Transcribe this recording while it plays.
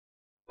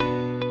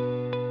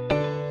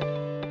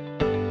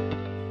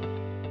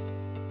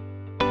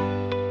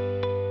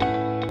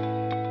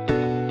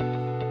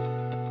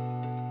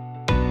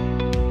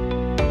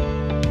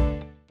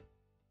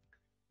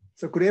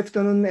So good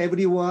afternoon,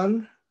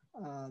 everyone.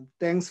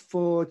 Thanks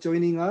for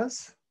joining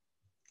us.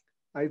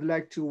 I'd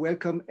like to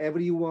welcome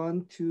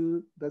everyone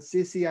to the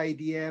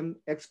CCIDM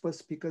Expert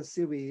Speaker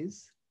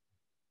Series.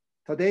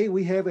 Today,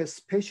 we have a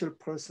special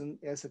person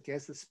as a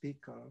guest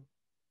speaker.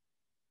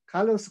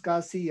 Carlos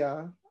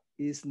Garcia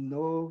is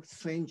no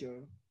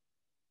stranger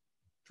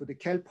to the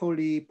Cal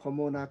Poly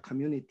Pomona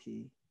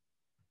community.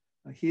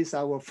 He's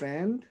our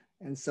friend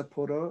and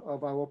supporter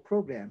of our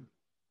program.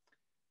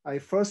 I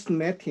first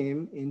met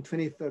him in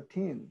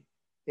 2013,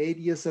 8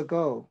 years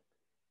ago,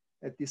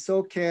 at the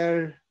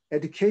SoCal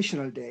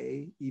Educational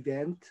Day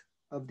event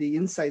of the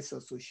Insights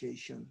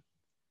Association.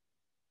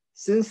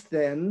 Since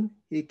then,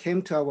 he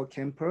came to our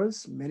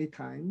campus many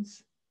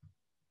times,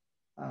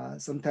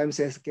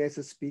 sometimes as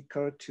guest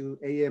speaker to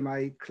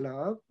AMI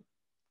Club,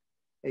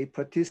 a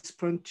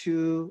participant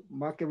to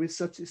market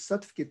research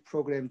certificate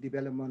program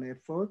development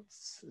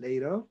efforts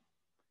later,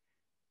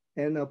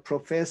 and a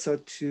professor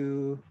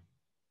to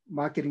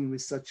marketing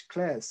research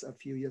class a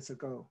few years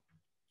ago.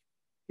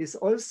 He's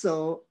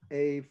also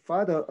a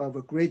father of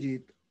a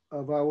graduate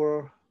of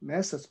our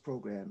master's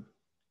program,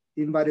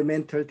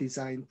 environmental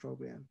design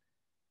program.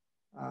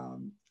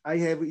 I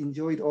have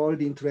enjoyed all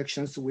the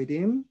interactions with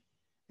him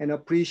and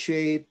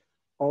appreciate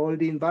all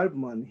the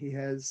involvement he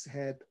has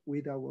had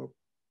with our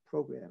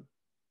program.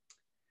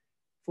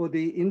 For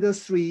the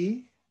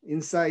industry,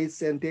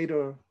 insights and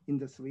data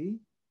industry,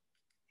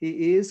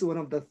 he is one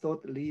of the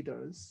thought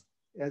leaders.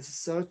 As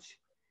such,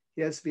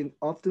 he has been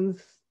often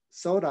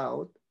sought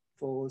out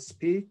for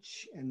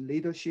speech and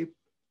leadership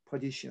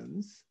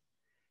positions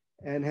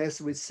and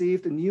has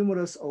received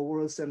numerous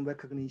awards and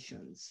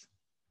recognitions.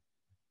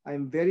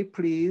 I'm very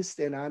pleased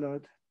and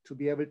honored to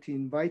be able to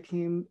invite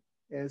him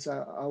as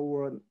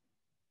our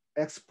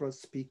expert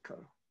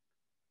speaker.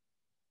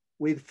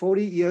 With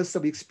 40 years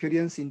of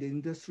experience in the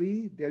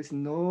industry, there's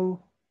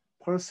no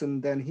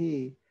person than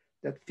he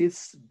that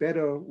fits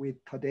better with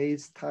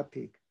today's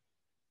topic,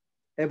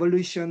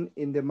 evolution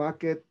in the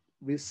market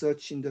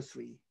research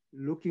industry,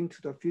 looking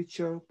to the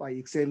future by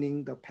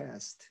examining the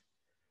past.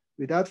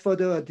 Without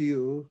further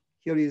ado,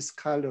 here is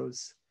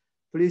Carlos.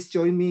 Please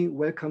join me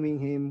welcoming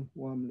him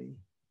warmly.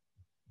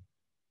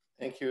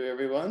 Thank you,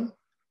 everyone.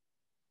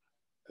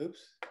 Oops.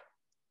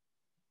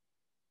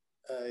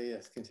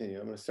 Yes, continue.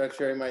 I'm going to start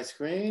sharing my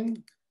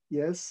screen.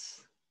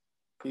 Yes.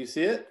 Can you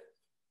see it?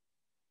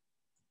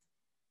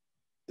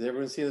 Does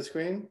everyone see the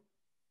screen?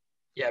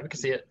 Yeah, we can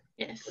see it.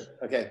 Yes.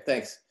 Okay,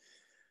 thanks.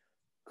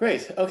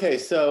 Great. Okay,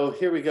 so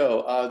here we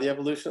go. The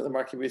evolution of the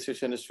market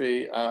research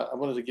industry. I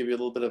wanted to give you a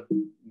little bit of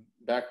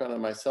background on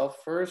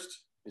myself first.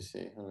 Let me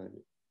see. How do I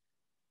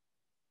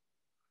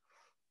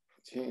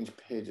change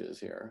pages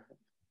here?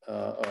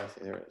 Oh, I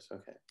see. There it is.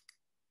 Okay.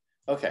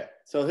 Okay.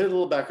 So here's a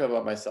little background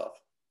about myself.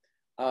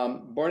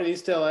 Born in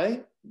East LA.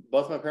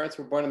 Both my parents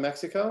were born in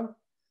Mexico.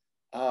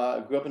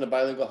 Grew up in a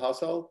bilingual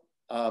household,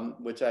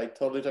 which I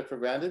totally took for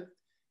granted.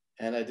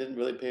 And I didn't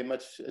really pay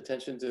much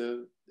attention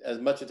to, as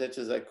much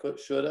attention as I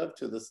should have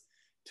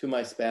to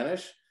my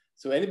Spanish.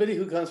 So anybody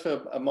who comes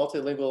from a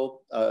multilingual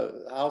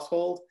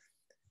household,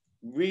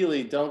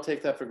 really don't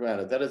take that for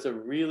granted. That is a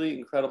really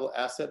incredible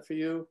asset for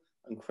you,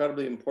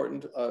 incredibly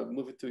important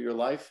moving through your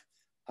life,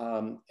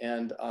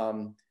 and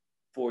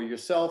for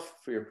yourself,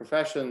 for your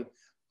profession,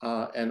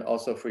 and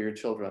also for your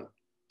children.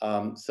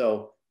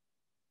 So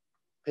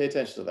pay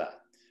attention to that.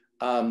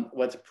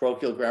 Went to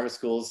parochial grammar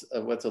schools,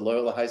 went to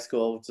Loyola High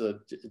School, which is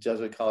a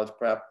Jesuit college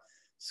prep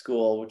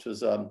school, which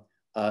was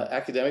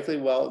academically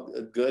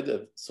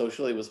good.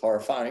 Socially, it was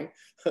horrifying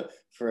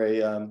for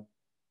a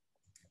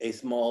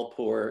small,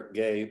 poor,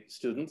 gay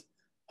student,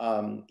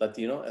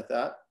 Latino at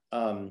that.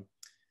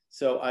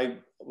 So I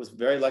was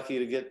very lucky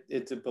to get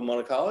into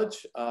Pomona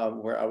College,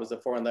 where I was a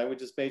foreign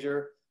languages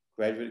major,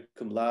 graduated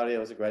cum laude. I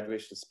was a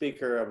graduation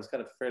speaker. I was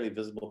kind of a fairly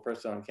visible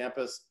person on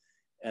campus.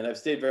 And I've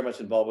stayed very much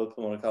involved with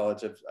Pomona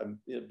College.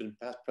 I've been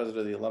past president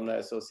of the Alumni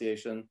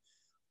Association.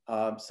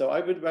 So I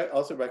would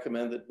also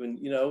recommend that when,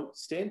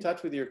 stay in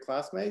touch with your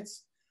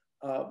classmates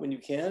when you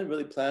can,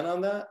 really plan on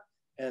that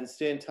and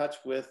stay in touch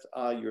with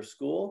your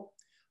school.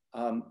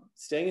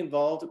 Staying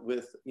involved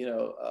with,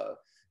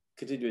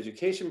 continuing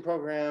education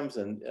programs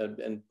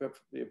and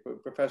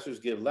professors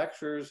give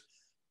lectures,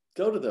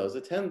 go to those,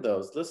 attend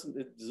those,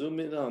 listen, zoom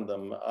in on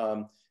them.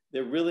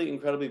 They're really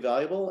incredibly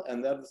valuable,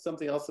 and that is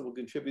something else that will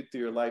contribute to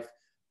your life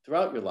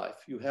throughout your life.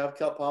 You have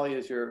Cal Poly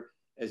as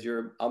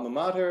your alma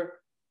mater,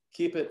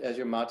 keep it as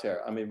your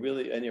mater. I mean,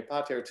 really, and your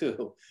pater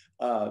too.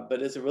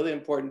 But it's really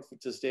important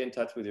to stay in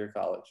touch with your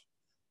college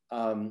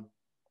and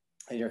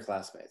your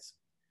classmates.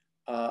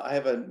 I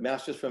have a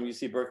master's from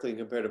UC Berkeley in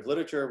comparative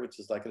literature, which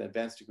is like an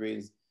advanced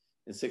degree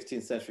in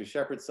 16th century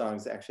shepherd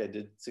songs. Actually, I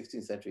did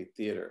 16th century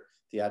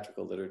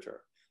theatrical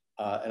literature.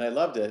 And I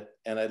loved it,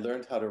 and I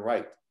learned how to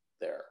write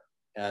there.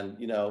 And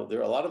there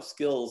are a lot of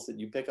skills that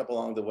you pick up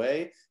along the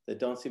way that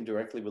don't seem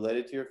directly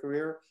related to your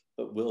career,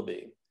 but will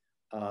be,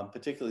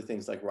 particularly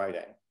things like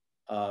writing,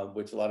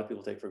 which a lot of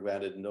people take for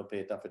granted and don't pay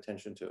enough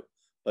attention to.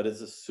 But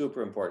it's a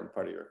super important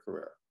part of your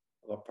career,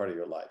 part of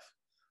your life.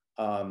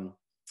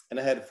 And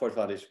I had a Ford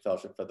Foundation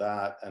Fellowship for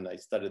that. And I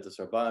studied the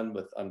Sorbonne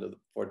under the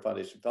Ford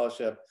Foundation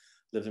Fellowship,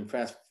 lived in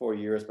France for 4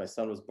 years. My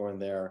son was born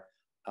there.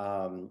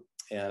 And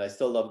I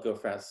still love to go to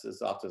France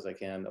as often as I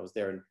can. I was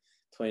there in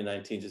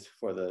 2019, just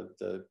before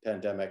the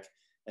pandemic,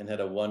 and had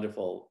a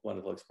wonderful,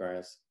 wonderful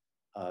experience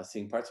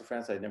seeing parts of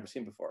France I'd never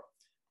seen before.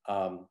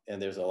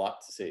 And there's a lot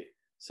to see.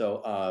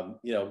 So,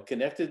 you know,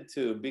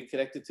 being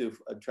connected to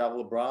travel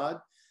abroad,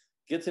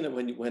 gets in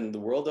it when the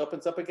world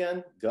opens up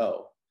again,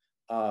 go.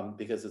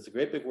 Because it's a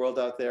great big world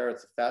out there.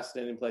 It's a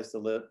fascinating place to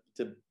live,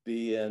 to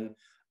be in,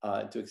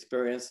 to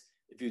experience.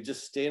 If you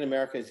just stay in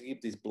America and you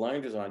keep these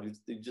blinders on,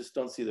 you just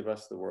don't see the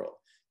rest of the world.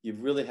 You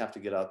really have to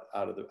get out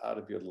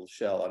of your little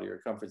shell, out of your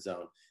comfort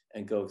zone,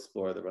 and go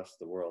explore the rest of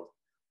the world.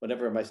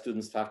 Whenever my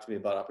students talk to me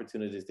about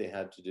opportunities they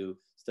had to do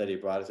study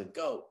abroad, I said,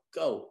 go,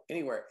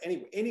 anywhere,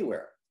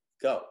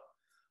 go.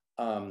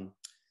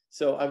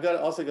 So I've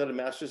also got a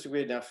master's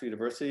degree at National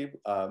University,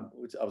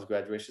 which I was a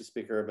graduation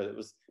speaker, but it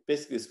was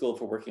basically a school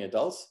for working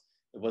adults.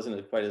 It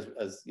wasn't quite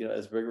as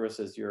rigorous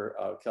as your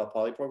Cal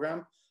Poly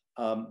program,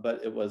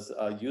 but it was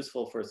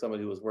useful for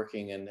somebody who was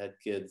working and had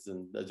kids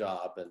and a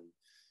job and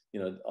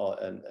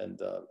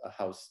a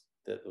house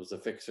that was a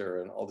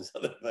fixer and all these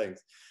other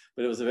things.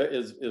 But it was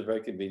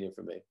very convenient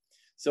for me.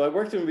 So I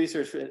worked in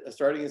research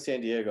starting in San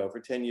Diego for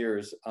 10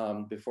 years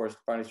before I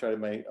finally started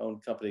my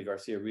own company,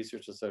 Garcia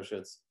Research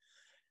Associates.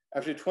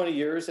 After 20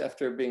 years,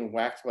 after being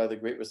whacked by the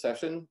Great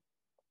Recession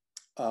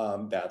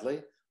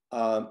badly,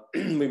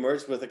 we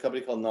merged with a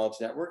company called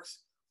Knowledge Networks,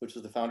 which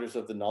was the founders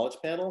of the Knowledge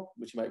Panel,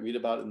 which you might read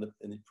about in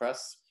the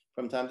press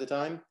from time to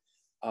time,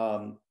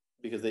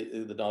 because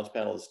the Knowledge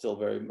Panel is still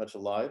very much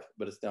alive,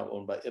 but it's now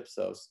owned by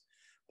Ipsos.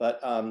 But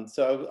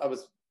so I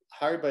was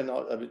hired by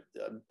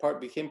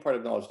became part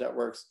of Knowledge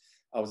Networks.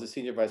 I was a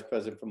senior vice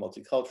president for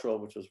multicultural,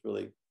 which was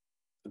really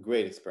a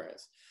great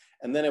experience.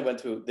 And then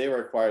they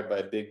were acquired by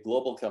a big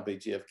global company,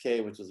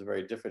 GfK, which was a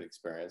very different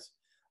experience,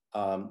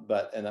 and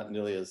not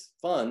nearly as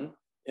fun,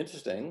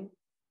 interesting,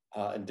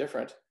 and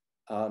different.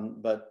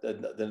 But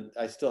then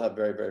I still have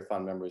very, very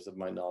fond memories of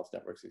my Knowledge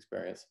Networks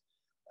experience.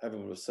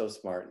 Everyone was so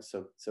smart and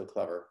so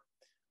clever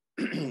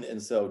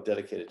and so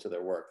dedicated to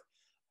their work.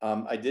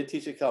 I did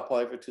teach at Cal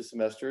Poly for 2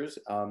 semesters.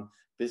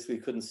 Basically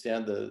couldn't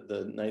stand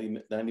the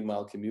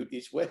 90-mile commute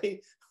each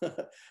way.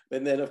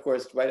 And then, of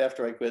course, right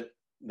after I quit,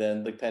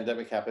 then the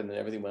pandemic happened and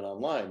everything went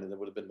online, and it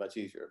would have been much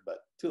easier, but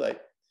too late.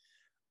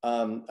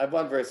 I've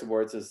won various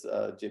awards, as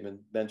Jamin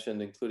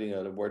mentioned, including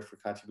an award for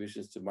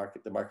contributions to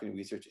the marketing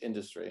research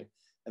industry.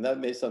 And that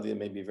something that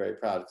made me very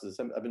proud, because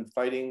I've been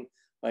fighting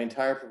my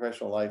entire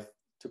professional life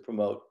to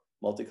promote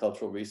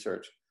multicultural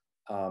research,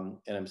 and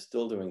I'm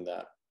still doing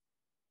that.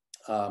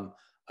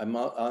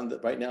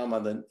 Right now I'm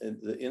on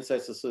the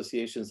Insights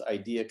Association's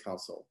Idea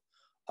Council,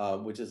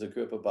 which is a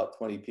group of about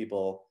 20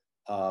 people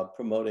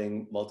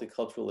promoting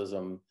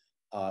multiculturalism,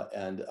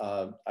 and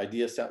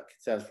IDEA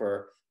stands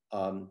for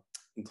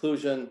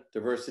inclusion,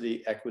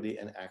 diversity, equity,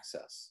 and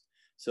access.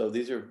 So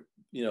these are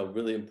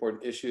really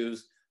important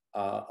issues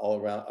all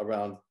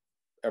around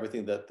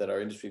everything that our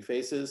industry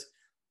faces,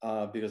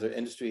 because our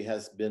industry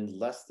has been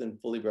less than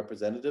fully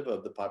representative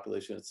of the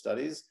population it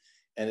studies,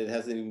 and it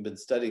hasn't even been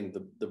studying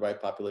the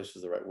right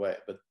populations the right way,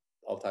 but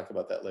I'll talk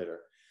about that later.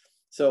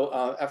 So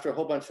after a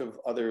whole bunch of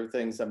other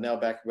things, I'm now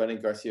back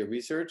running Garcia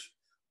Research,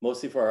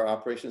 mostly for our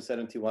operations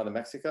center in Tijuana,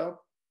 Mexico.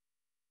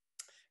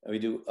 And we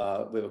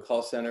have a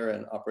call center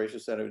and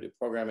operations center. We do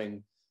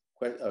programming,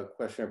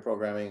 questionnaire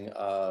programming,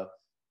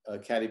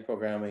 caddy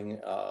programming,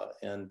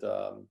 and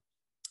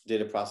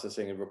data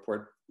processing and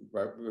report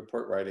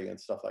writing and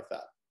stuff like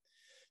that.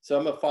 So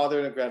I'm a father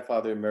and a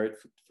grandfather, married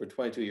for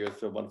 22 years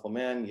to a wonderful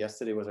man.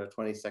 Yesterday was our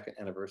 22nd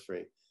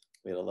anniversary.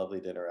 We had a lovely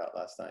dinner out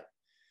last night.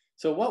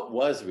 So what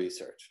was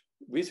research?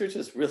 Research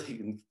is really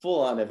in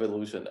full-on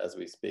evolution as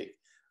we speak,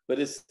 but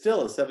it's still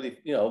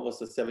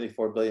almost a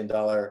 $74 billion,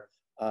 $250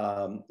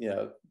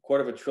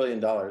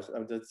 billion. I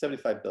mean,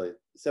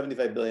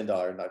 $75 billion,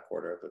 not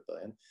quarter of a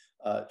billion,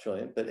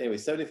 trillion. But anyway,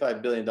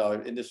 $75 billion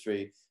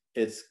industry.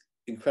 It's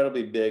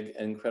incredibly big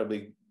and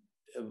incredibly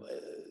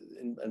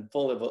in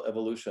full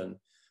evolution.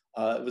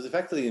 It was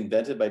effectively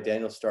invented by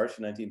Daniel Starch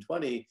in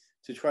 1920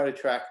 to try to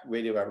track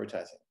radio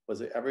advertising.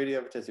 Was it radio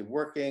advertising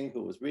working?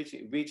 Who was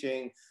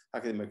reaching? How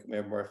can they make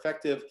it more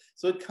effective?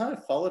 So it kind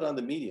of followed on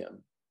the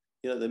medium.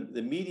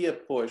 The media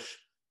push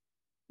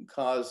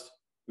caused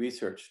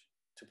research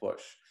to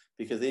push,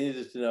 because they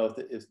needed to know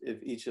if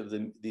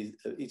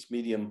each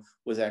medium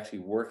was actually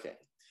working.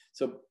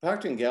 So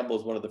Procter & Gamble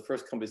is one of the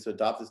first companies to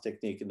adopt this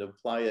technique and to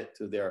apply it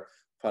to their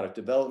product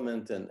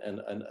development and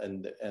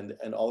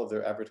all of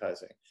their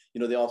advertising.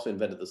 They also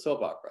invented the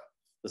soap opera.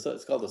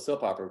 It's called the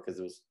soap opera because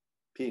it was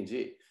P&G.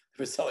 They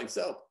were selling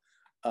soap,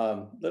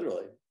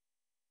 literally.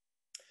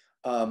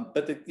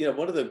 But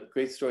one of the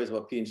great stories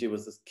about P&G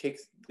was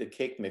the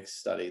cake mix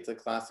study. It's a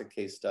classic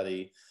case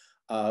study,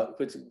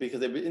 because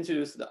they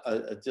introduced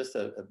just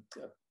a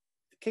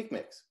cake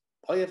mix.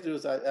 All you have to do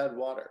is add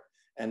water,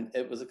 and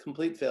it was a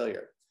complete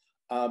failure.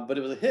 But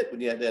it was a hit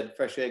when you had to add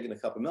fresh egg and a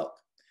cup of milk.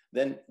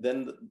 then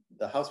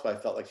the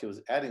housewife felt like she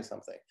was adding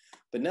something.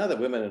 But now that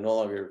women are no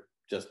longer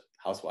just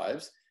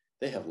housewives,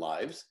 they have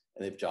lives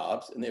and they have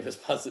jobs and they have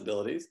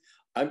responsibilities.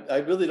 I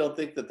really don't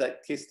think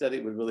that case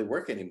study would really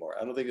work anymore.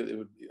 I don't think it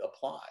would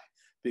apply,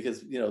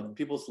 because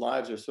people's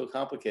lives are so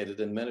complicated,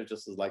 and men are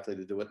just as likely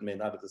to do it and may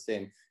not have the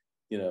same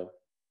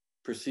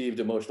perceived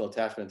emotional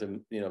attachment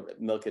to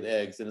milk and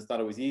eggs, and it's not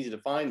always easy to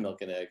find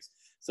milk and eggs.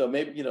 So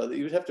maybe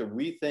you would have to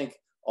rethink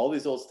all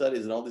these old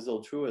studies and all these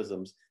old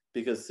truisms,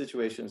 because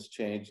situations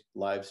change,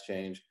 lives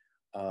change,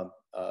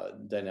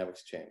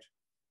 dynamics change.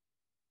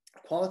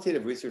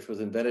 Qualitative research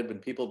was invented when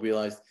people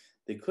realized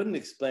they couldn't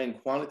explain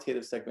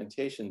quantitative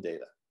segmentation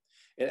data.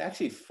 It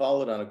actually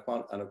followed on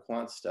a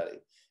quant study.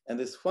 And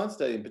this quant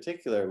study in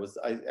particular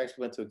I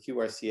actually went to a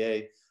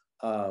QRCA,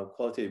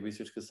 Qualitative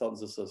Research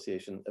Consultants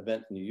Association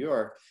event in New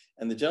York.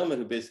 And the gentleman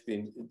who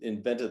basically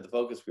invented the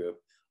focus group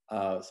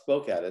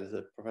spoke at it, is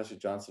Professor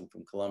Johnson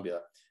from Columbia,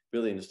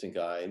 really interesting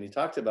guy. And he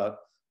talked about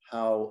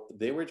how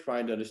they were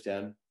trying to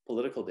understand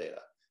political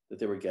data that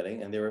they were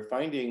getting. And they were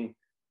finding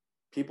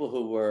people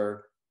who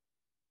were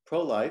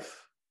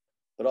pro-life,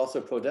 but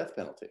also pro-death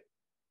penalty,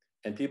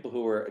 and people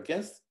who were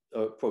against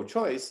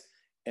pro-choice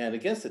and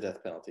against the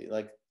death penalty.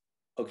 Like,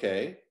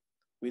 okay,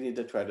 we need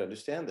to try to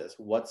understand this.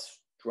 What's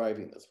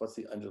driving this? What's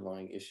the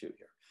underlying issue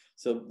here?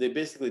 So they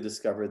basically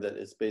discovered that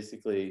it's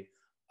basically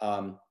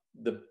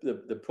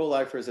the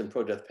pro-lifers and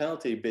pro-death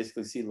penalty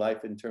basically see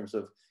life in terms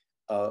of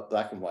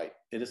black and white,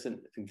 innocent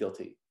and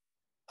guilty.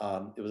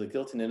 It was a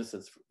guilt and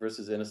innocence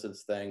versus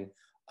innocence thing,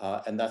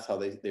 and that's how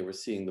they were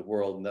seeing the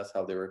world, and that's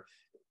how they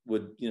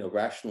would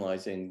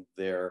rationalizing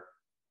their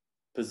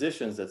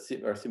positions that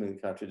are seemingly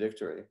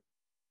contradictory.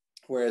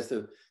 Whereas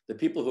the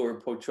people who were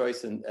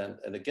pro-choice and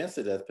against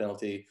the death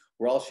penalty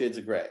were all shades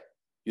of gray.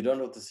 You don't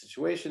know what the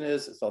situation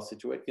is. It's all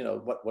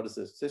what is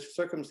the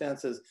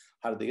circumstances?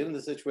 How did they get in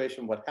the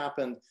situation? What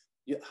happened?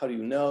 How do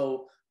you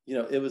know?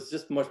 It was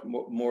just much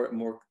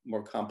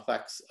more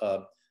complex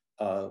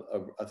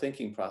a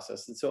thinking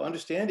process. And so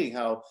understanding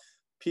how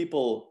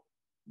people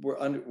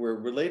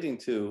were relating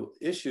to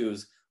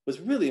issues was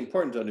really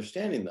important to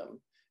understanding them,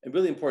 and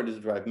really important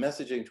to drive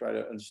messaging, try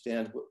to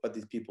understand what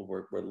these people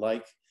were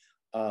like.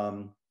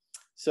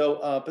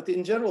 But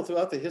in general,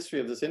 throughout the history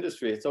of this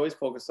industry, it's always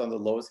focused on the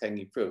lowest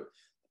hanging fruit.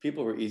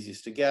 People were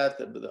easiest to get,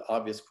 the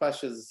obvious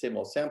questions, the same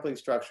old sampling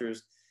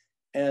structures.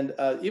 And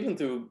even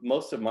through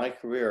most of my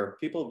career,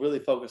 people really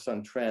focused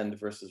on trend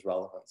versus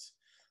relevance.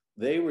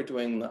 They were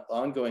doing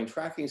ongoing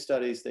tracking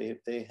studies.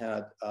 They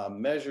had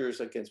measures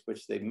against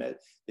which they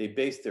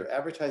based their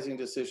advertising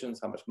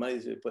decisions, how much money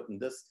they put in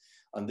this,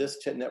 on this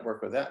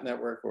network or that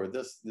network, or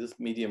this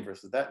medium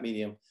versus that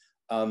medium.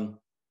 And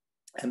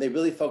they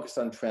really focused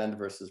on trend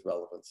versus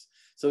relevance.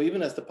 So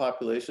even as the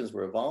populations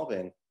were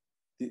evolving,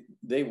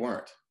 they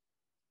weren't,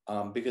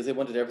 because they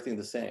wanted everything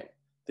the same.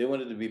 They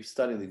wanted to be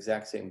studying the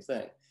exact same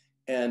thing.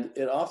 And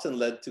it often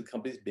led to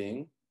companies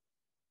being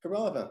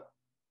irrelevant,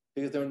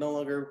 because they were no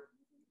longer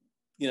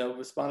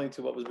responding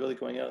to what was really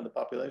going on in the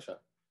population.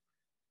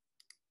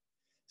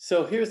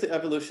 So here's the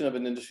evolution of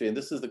an industry. And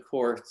this is the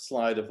core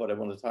slide of what I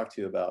want to talk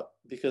to you about,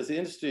 because the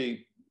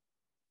industry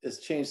has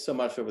changed so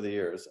much over the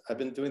years. I've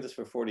been doing this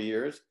for 40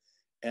 years,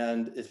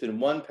 and it's been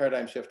one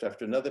paradigm shift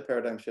after another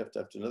paradigm shift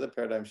after another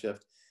paradigm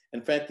shift.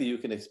 And frankly, you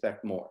can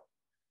expect more,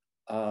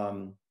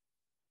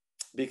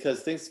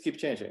 because things keep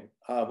changing.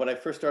 When I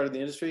first started in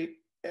the industry,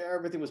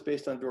 everything was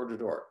based on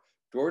door-to-door.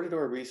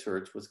 Door-to-door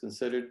research was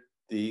considered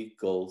the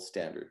gold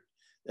standard.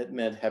 That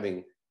meant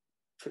having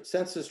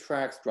census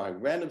tracts, drawing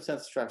random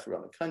census tracts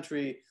around the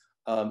country,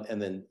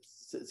 and then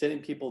sending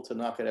people to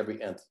knock at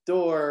every nth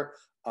door,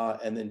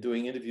 and then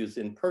doing interviews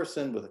in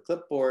person with a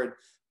clipboard,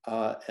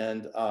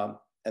 and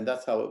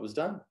that's how it was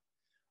done.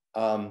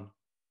 And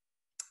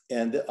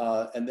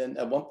then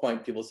at one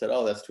point, people said,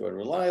 "Oh, that's too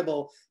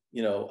unreliable."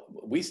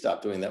 We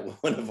stopped doing that when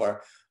one of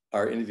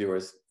our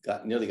interviewers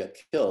nearly got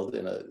killed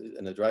in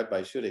a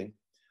drive-by shooting,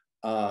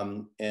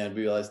 and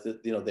we realized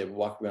that they would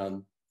walk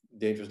around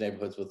dangerous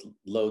neighborhoods with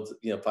loads,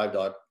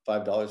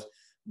 $5,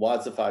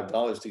 wads of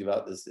 $5 to give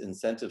out as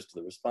incentives to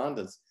the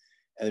respondents,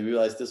 and they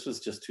realized this was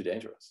just too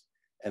dangerous.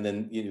 And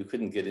then you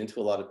couldn't get into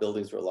a lot of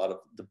buildings or a lot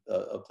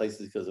of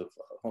places because of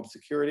home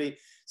security.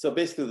 So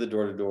basically, the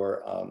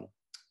door-to-door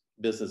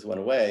business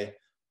went away,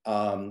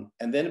 and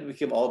then it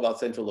became all about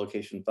central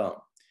location phone.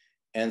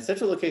 And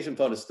central location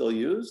phone is still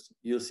used.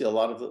 You'll see a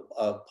lot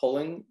of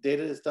polling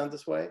data is done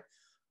this way.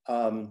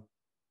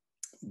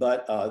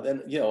 But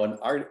then,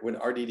 when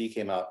RDD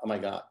came out, oh my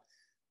God,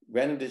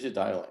 random digit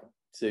dialing.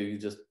 So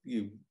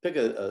you pick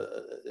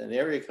an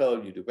area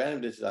code, you do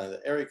random digit dialing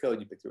the area code,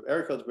 you pick through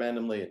area codes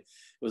randomly. And it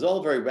was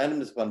all very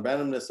randomness upon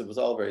randomness. It was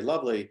all very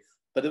lovely,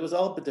 but it was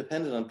all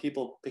dependent on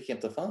people picking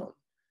up the phone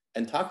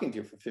and talking to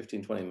you for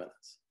 15, 20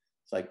 minutes.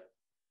 It's like,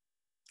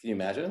 can you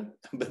imagine?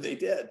 But they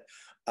did.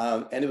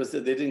 And it was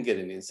that they didn't get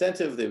any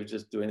incentive. They were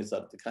just doing it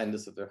out of the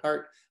kindness of their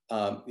heart,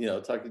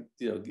 talking,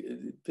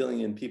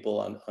 filling in people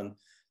on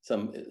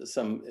some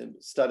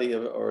study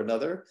or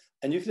another.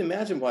 And you can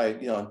imagine why,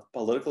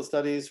 political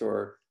studies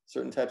or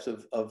certain types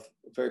of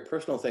very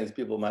personal things,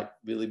 people might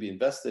really be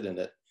invested in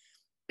it.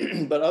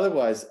 But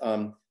otherwise,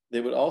 they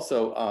would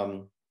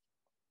also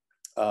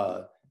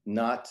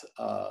not,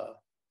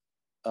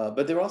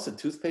 but there were also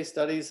toothpaste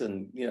studies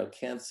and,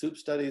 canned soup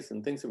studies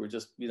and things that were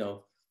just,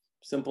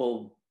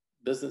 simple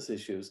business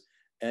issues.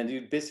 And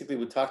you basically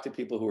would talk to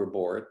people who were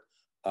bored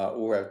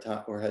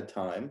or had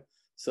time.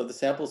 So the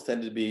samples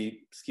tended to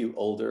be skew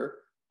older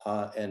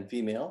and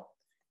female,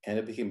 and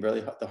it became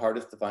really the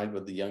hardest to find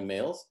with the young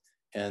males.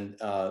 And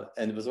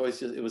it was always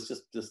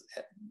just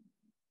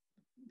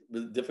a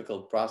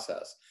difficult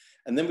process.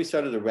 And then we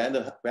started a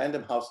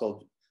random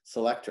household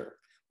selector.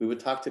 We would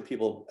talk to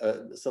people,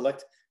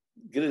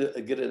 get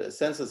a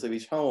census of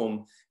each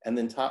home, and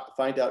then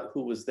find out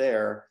who was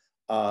there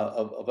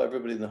of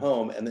everybody in the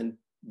home, and then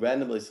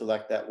randomly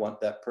select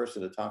that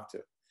person to talk to.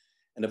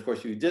 And of course,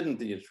 if you didn't,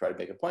 then you try to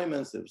make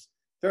appointments. It was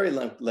very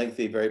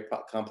lengthy, very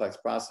complex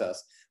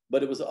process.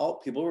 But it was all,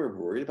 people were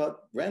worried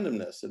about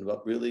randomness and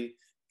about really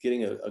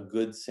getting a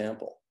good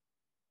sample.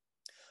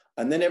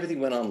 And then everything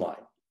went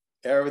online.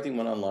 Everything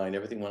went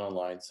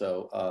online.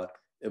 So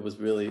it was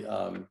really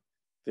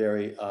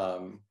very,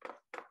 let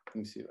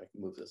me see if I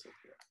can move this up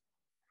here.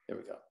 There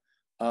we go.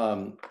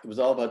 It was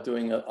all about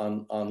doing it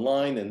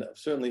online, and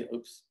certainly,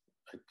 oops,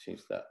 I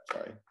changed that,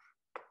 sorry.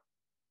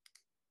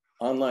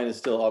 Online is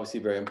still obviously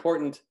very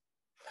important.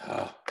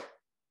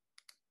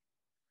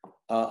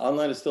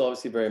 Online is still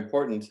obviously very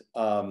important,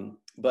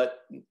 but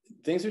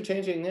things are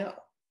changing now,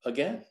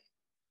 again.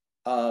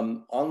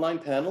 Online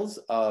panels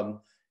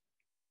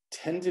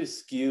tend to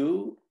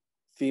skew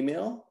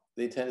female.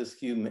 They tend to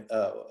skew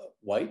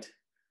white.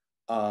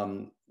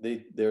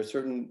 They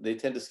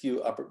tend to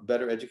skew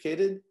better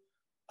educated.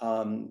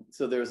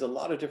 So there's a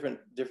lot of different,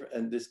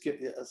 and this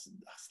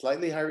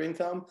slightly higher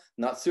income,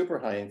 not super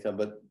high income,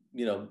 but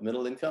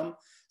middle income.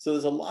 So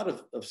there's a lot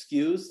of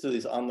skews to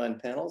these online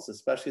panels,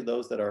 especially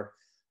those that are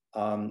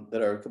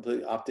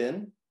completely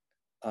opt-in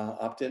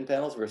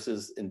panels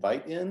versus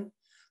invite-in.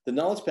 The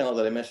knowledge panel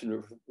that I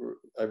mentioned,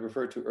 I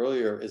referred to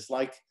earlier, is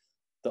like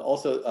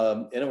also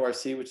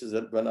NORC, which is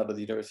run out of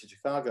the University of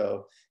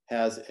Chicago,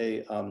 has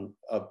a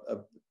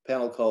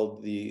panel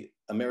called the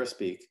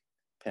AmeriSpeak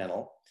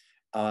panel.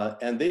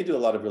 And they do a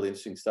lot of really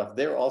interesting stuff.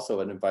 They're also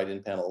an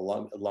invite-in panel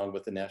along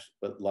with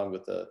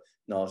the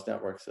knowledge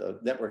networks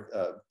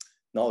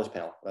knowledge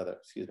panel, rather,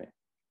 excuse me.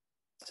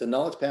 So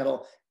knowledge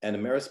panel and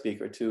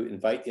AmeriSpeak are two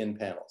invite-in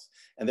panels,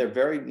 and they're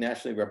very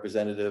nationally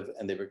representative,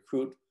 and they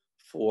recruit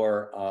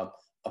for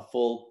a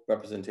full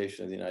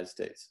representation of the United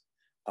States.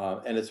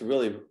 And it's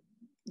really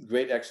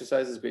great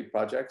exercises, great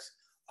projects.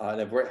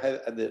 And I've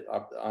had the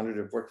honor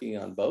of working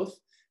on both,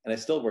 and I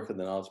still work on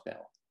the knowledge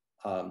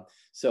panel.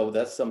 So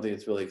that's something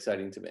that's really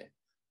exciting to me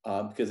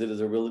because it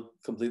is a really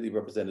completely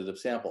representative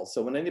sample.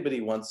 So when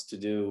anybody wants to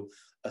do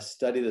a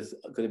study that's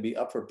going to be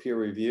up for peer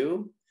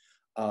review,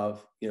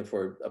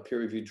 for a peer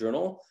reviewed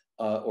journal,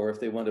 or if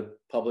they want to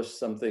publish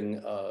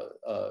something,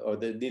 or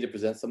they need to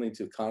present something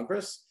to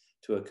Congress,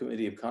 to a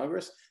committee of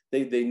Congress,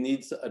 they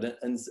need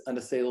an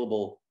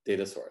unassailable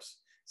data source.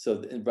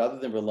 So rather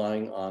than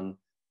relying on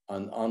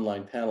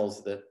online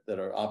panels that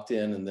are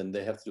opt-in, and then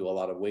they have to do a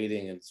lot of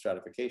weighting and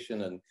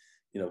stratification and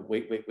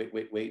wait,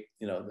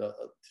 to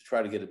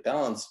try to get it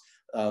balanced,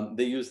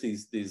 they use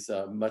these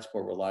much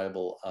more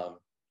reliable,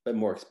 but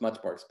much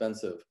more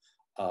expensive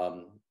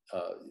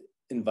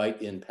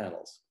invite-in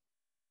panels.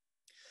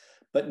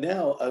 But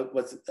now,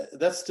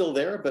 that's still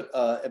there,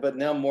 but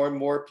now more and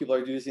more people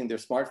are using their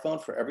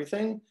smartphone for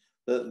everything.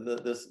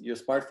 Your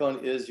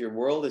smartphone is your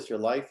world, it's your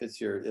life,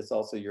 it's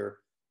also your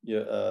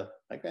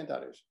my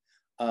granddaughters,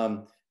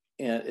 and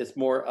it's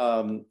more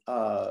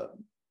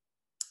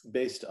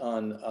based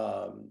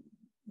on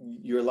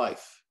your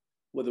life,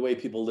 with the way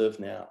people live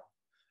now,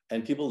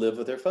 and people live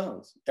with their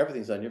phones.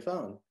 Everything's on your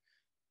phone.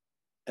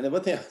 And then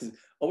one thing I was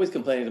always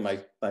complaining to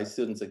my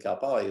students at Cal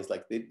Poly is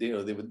like they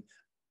would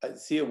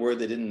see a word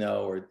they didn't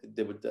know, or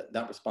they would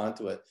not respond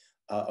to it,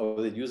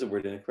 or they'd use a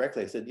word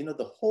incorrectly. I said,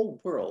 the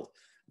whole world,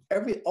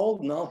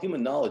 all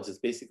human knowledge is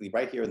basically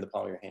right here in the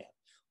palm of your hand.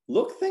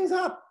 Look things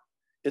up.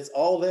 It's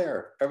all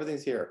there.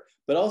 Everything's here.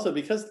 But also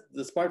because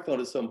the smartphone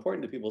is so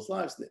important to people's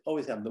lives, they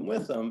always have them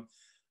with them.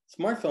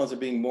 Smartphones are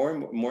being more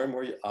and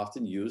more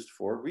often used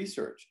for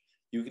research.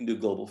 You can do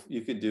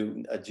you could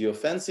do a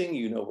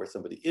geofencing. Where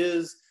somebody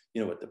is.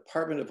 What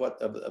department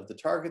of the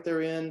target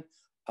they're in.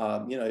 I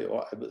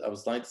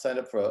was signed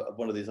up for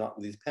one of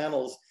these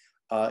panels,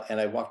 and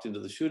I walked into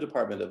the shoe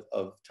department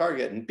of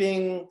Target, and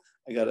bing,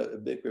 I got a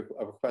big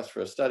request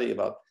for a study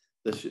about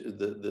the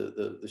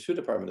shoe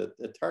department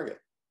at Target.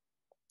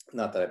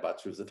 Not that I bought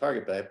shoes at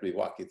Target, but I have to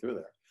walk you through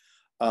there.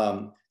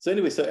 So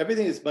anyway, so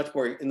everything is much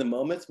more in the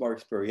moment. It's more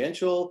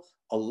experiential.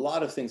 A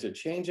lot of things are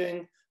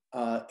changing,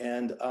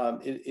 and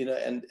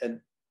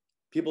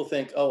people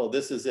think, oh, well,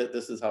 this is it.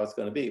 This is how it's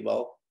going to be.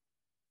 Well,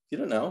 you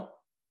don't know.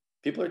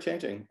 People are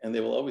changing, and they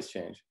will always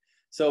change.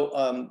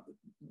 So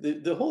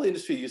the whole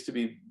industry used to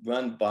be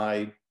run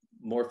by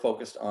more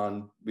focused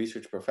on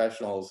research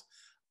professionals,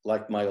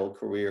 like my old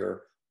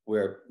career,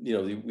 where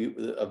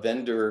a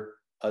vendor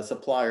a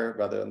supplier,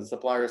 rather on the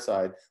supplier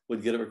side,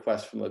 would get a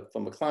request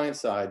from a client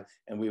side,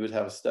 and we would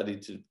have a study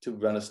to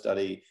run a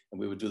study, and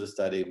we would do the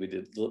study. We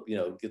did, you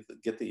know,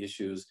 get the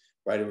issues,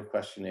 write a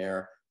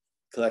questionnaire,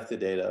 collect the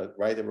data,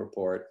 write the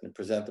report, and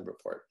present the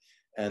report,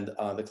 and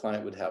the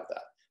client would have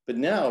that. But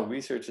now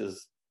research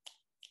is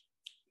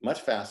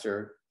much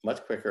faster,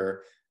 much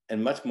quicker,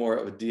 and much more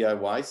of a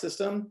DIY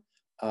system.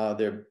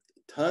 There are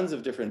tons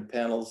of different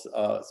panels,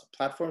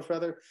 platforms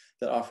rather,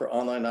 that offer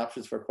online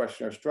options for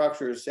questionnaire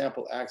structures,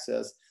 sample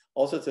access,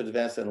 all sorts of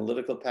advanced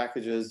analytical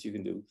packages. You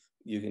can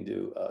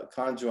do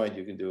conjoint,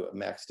 you can do a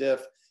max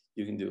diff,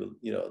 you can do,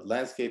 you know,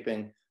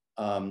 landscaping,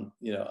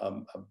 you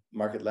know, a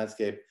market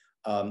landscape.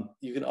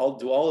 You can all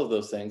do all of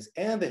those things,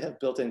 and they have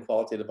built-in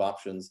qualitative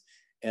options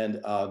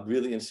and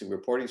really interesting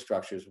reporting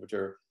structures, which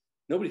are,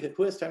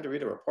 who has time to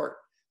read a report?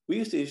 We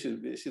used to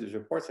issue these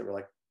reports that were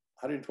like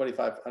 125,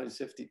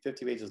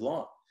 150 pages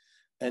long,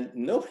 and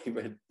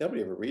nobody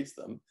ever reads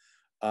them.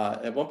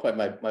 At one point,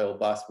 my old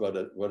boss wrote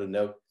a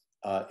note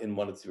in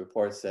one of the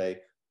reports, say,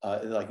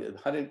 like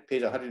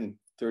page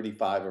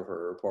 135 of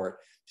her report,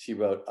 she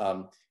wrote,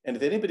 and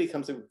if anybody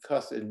comes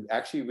across and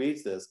actually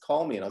reads this,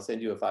 call me and I'll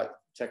send you a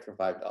check for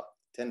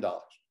 $10.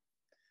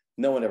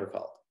 No one ever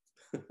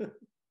called.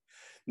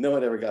 No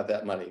one ever got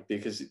that money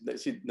because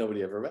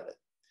nobody ever read it.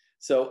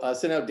 So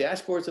now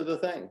dashboards are the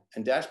thing,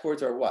 and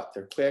dashboards are what?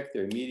 They're quick,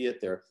 they're immediate,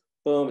 they're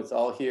boom, it's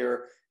all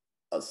here.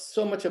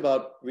 So much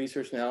about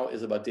research now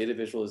is about data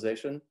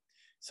visualization.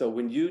 So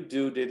when you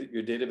do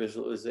your data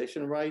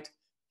visualization right,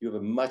 you have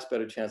a much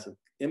better chance of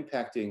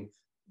impacting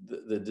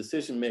the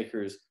decision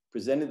makers,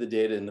 presenting the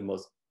data in the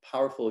most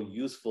powerful,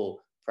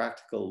 useful,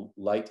 practical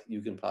light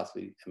you can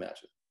possibly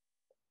imagine.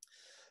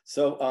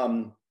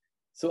 So,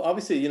 so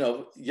obviously, you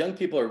know, young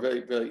people are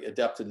very, very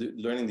adept to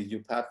learning these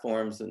new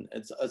platforms, and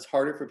it's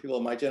harder for people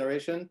in my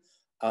generation.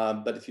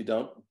 But if you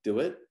don't do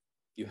it,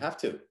 you have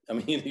to. I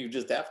mean, you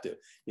just have to.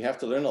 You have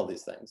to learn all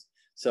these things.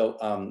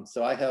 So,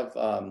 so I have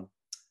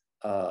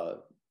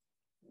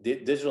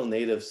digital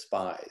native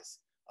spies.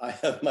 I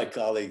have my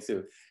colleagues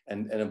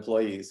and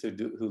employees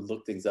who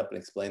look things up and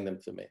explain them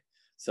to me.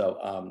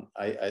 So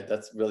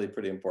that's really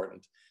pretty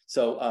important.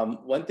 So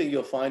one thing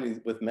you'll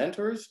find with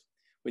mentors,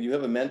 when you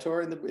have a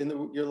mentor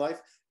in your life,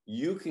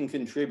 you can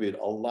contribute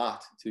a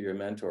lot to your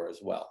mentor as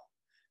well.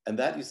 And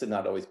that used to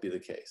not always be the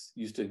case.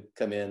 You used to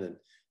come in and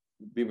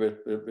be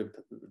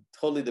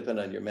totally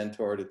dependent on your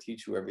mentor to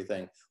teach you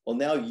everything. Well,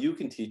 now you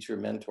can teach your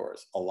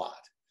mentors a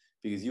lot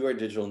because you are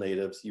digital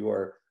natives, you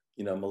are,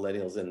 you know,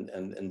 millennials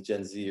and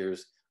Gen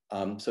Zers.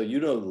 So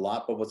you know a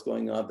lot about what's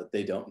going on that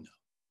they don't know.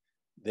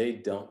 They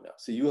don't know.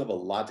 So you have a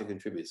lot to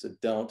contribute. So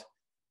don't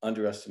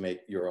underestimate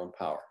your own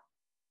power.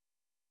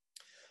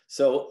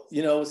 So,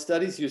 you know,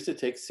 studies used to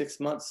take 6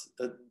 months,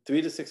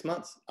 3 to 6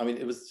 months. I mean,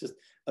 it was just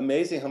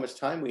amazing how much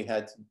time we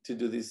had to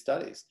do these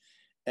studies.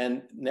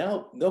 And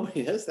now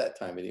nobody has that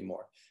time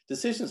anymore.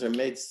 Decisions are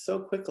made so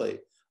quickly.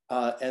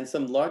 And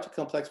some large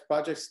complex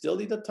projects still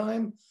need the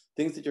time,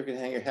 things that you're gonna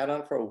hang your hat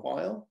on for a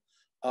while.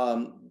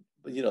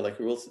 You know, like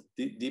a real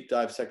deep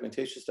dive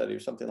segmentation study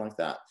or something like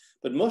that.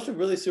 But most are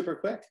really super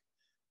quick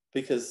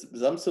because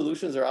some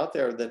solutions are out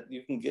there that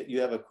you can get, you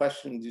have a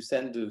question you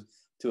send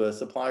to a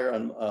supplier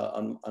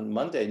on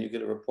Monday and you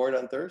get a report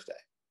on Thursday.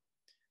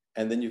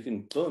 And then you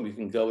can, boom, you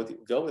can go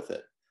with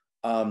it.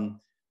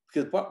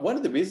 Because one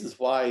of the reasons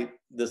why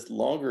the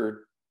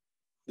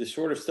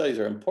shorter studies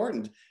are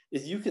important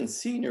is you can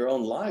see in your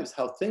own lives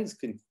how things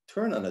can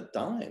turn on a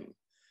dime.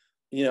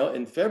 You know,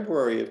 in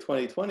February of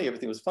 2020,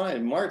 everything was fine.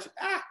 In March,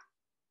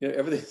 you know,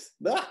 everything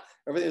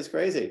is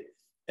crazy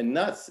and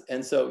nuts.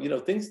 And so, you know,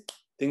 things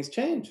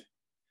change.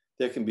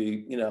 There can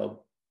be, you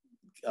know,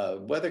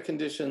 weather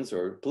conditions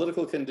or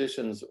political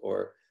conditions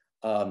or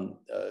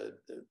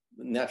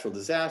natural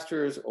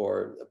disasters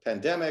or a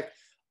pandemic.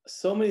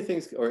 So many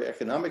things, or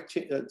economic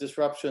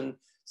disruption.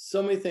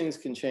 So many things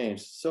can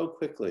change so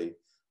quickly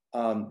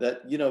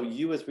that, you know,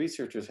 you as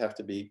researchers have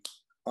to be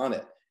on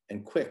it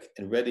and quick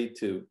and ready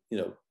to, you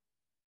know,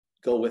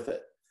 go with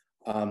it.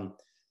 And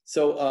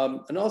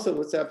also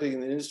what's happening in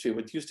the industry,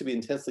 what used to be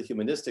intensely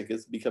humanistic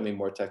is becoming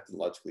more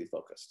technologically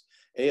focused.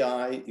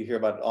 AI, you hear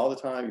about it all the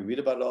time, you read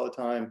about it all the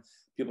time.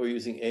 People are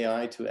using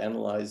AI to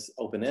analyze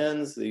open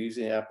ends. They're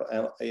using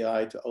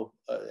AI to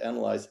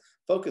analyze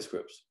focus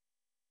groups.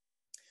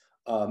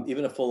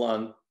 Even a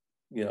full-on,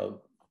 you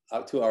know,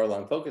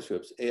 2-hour-long focus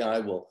groups, AI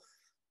will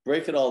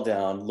break it all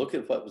down, look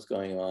at what was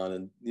going on,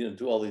 and, you know,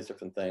 do all these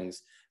different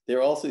things. There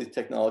are also these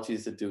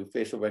technologies that do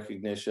facial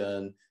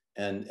recognition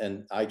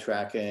and eye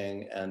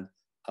tracking and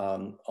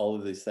all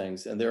of these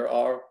things. And there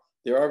are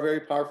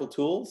very powerful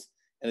tools,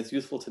 and it's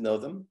useful to know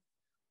them.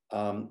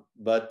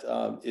 But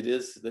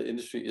the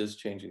industry is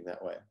changing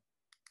that way.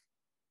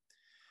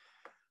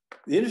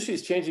 The industry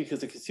is changing because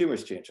the consumer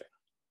is changing.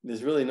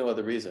 There's really no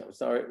other reason.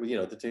 It's not, you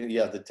know,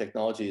 the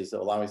technology is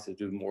allowing us to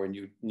do more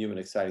new and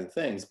exciting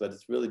things, but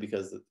it's really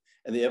because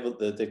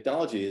the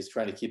technology is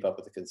trying to keep up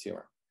with the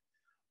consumer.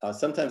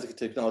 Sometimes the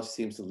technology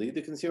seems to lead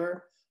the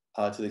consumer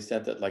to the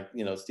extent that, like,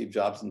 you know, Steve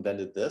Jobs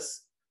invented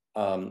this,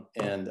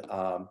 and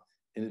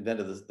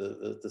invented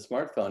the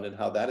smartphone and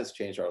how that has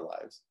changed our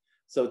lives.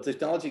 So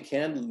technology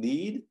can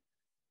lead,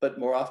 but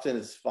more often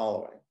it's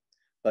following.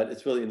 But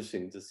it's really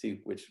interesting to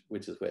see which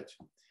is which.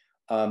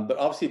 But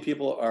obviously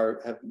people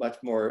have much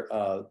more,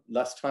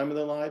 less time in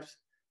their lives.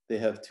 They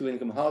have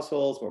 2-income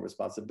households, more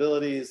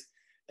responsibilities.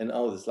 And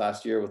this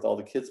last year with all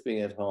the kids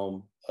being at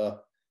home,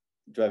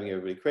 driving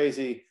everybody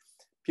crazy.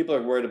 People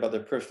are worried about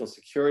their personal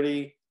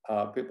security.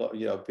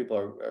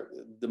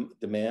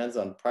 Demands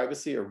on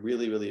privacy are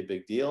really, really a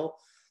big deal.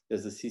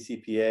 There's the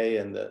CCPA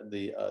and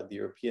the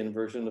European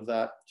version of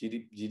that,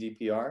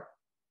 GDPR.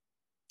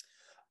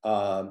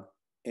 I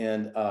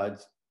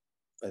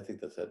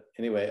think that's it.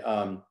 Anyway,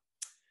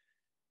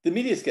 the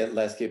media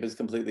landscape is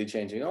completely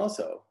changing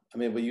also. I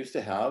mean, we used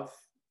to have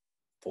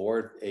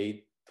 4,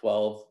 8,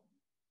 12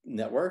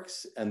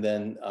 networks, and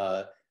then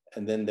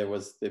there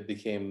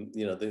became,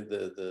 you know,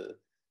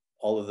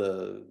 all of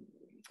the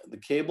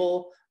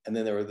cable, and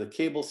then there were the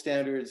cable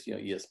standards, you know,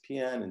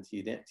 ESPN and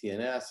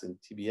TNS and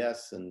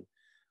TBS and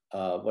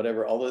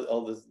whatever,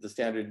 all the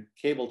standard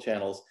cable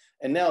channels,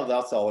 and now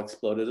that's all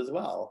exploded as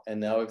well, and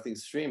now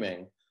everything's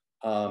streaming,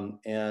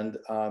 and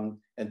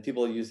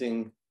people are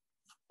using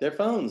their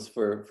phones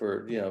for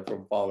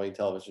following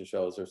television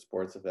shows or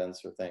sports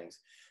events or things.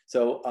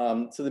 So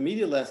so the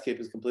media landscape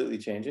is completely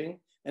changing,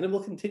 and it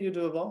will continue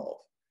to evolve.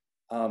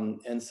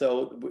 And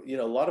so, you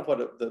know, a lot of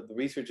what the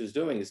research is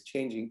doing is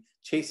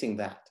chasing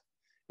that.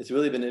 It's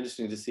really been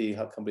interesting to see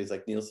how companies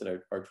like Nielsen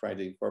are trying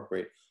to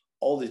incorporate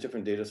all these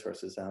different data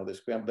sources and how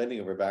they're bending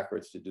over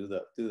backwards to do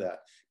that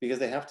because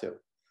they have to.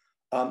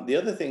 The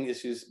other thing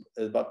is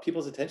about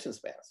people's attention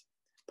spans.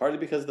 Partly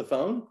because of the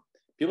phone,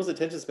 people's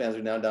attention spans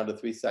are now down to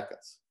 3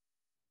 seconds.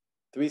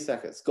 3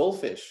 seconds.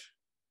 Goldfish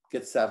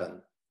get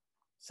 7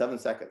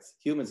 seconds.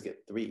 Humans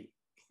get 3.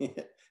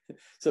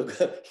 So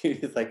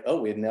it's like,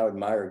 oh, we now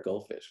admire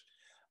goldfish.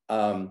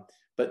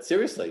 But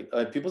seriously,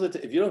 if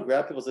you don't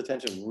grab people's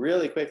attention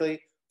really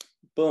quickly,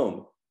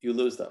 boom, you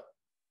lose them.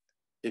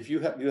 If you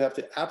have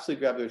to absolutely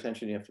grab their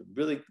attention, you have to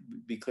really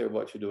be clear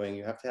what you're doing.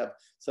 You have to have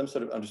some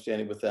sort of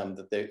understanding with them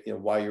that they, you know,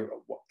 why you're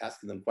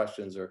asking them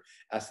questions or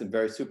asking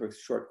very super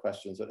short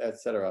questions,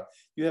 etc.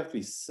 You have to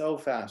be so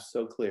fast,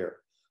 so clear,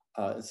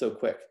 and so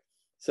quick.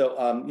 So,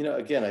 you know,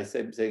 again,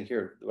 saying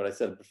here what I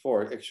said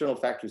before, external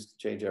factors can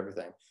change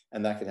everything,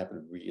 and that can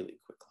happen really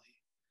quickly,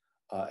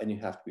 and you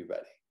have to be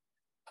ready.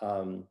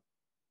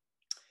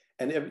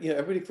 And you know,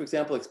 everybody, for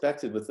example,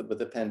 expected with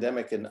the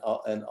pandemic and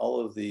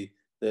all of the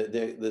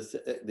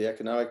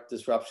economic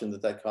disruption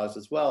that caused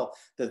as well,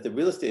 that the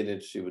real estate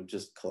industry would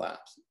just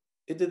collapse.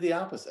 It did the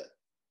opposite.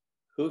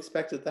 Who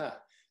expected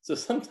that? So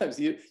sometimes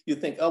you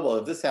think, oh, well,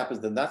 if this happens,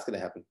 then that's going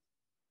to happen.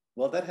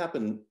 Well, that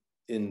happened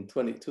in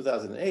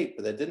 2008,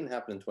 but that didn't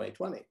happen in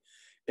 2020.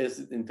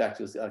 In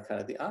fact, it was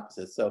kind of the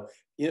opposite. So,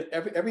 you know,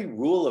 every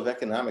rule of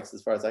economics,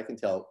 as far as I can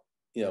tell,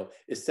 you know,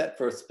 is set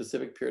for a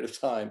specific period of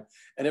time,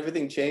 and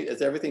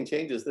as everything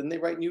changes, then they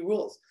write new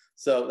rules.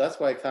 So that's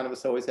why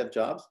economists always have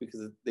jobs,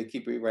 because they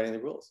keep rewriting the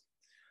rules.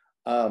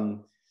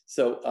 And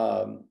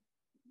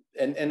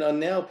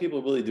now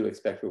people really do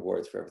expect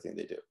rewards for everything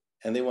they do,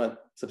 and they want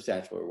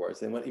substantial rewards.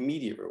 They want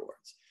immediate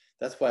rewards.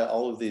 That's why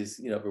all of these,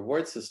 you know,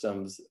 reward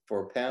systems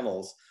for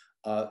panels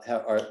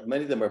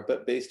many of them are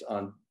based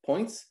on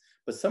points,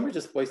 but some are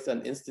just based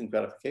on instant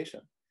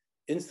gratification,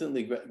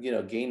 instantly, you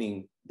know,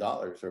 gaining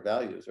dollars or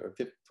values, or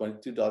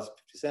 $22.50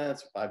 or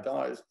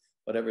 $5,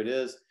 whatever it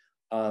is.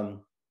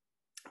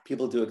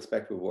 People do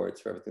expect rewards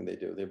for everything they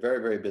do. They're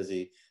very, very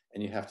busy,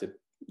 and you have to,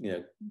 you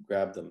know,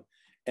 grab them.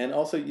 And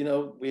also, you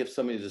know, we have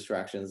so many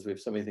distractions. We have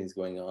so many things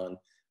going on.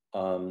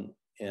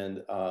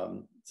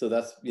 So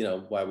that's, you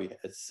know, why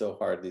it's so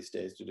hard these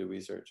days to do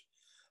research.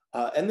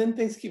 And then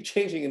things keep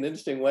changing in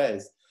interesting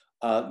ways.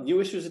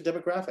 New issues of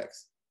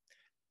demographics.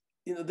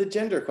 You know, the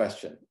gender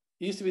question.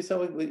 It used to be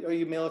so, are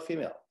you male or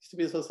female? It used to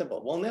be so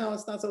simple. Well, now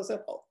it's not so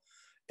simple.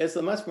 It's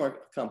a much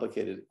more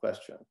complicated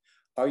question.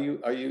 You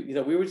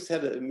know, we just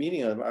had a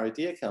meeting of our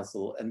Idea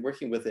Council and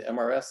working with the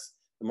MRS,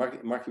 the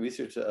Market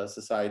Research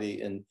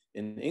Society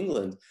in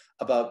England,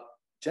 about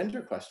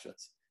gender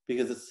questions,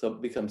 because it's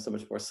become so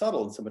much more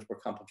subtle and so much more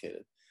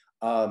complicated.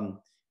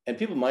 And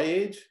people my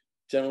age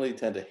generally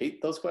tend to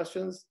hate those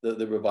questions,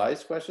 the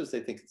revised questions.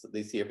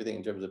 They see everything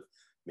in terms of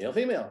male,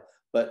 female,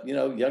 but, you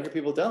know, younger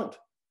people don't.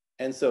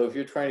 And so if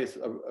you're trying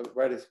to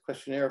write a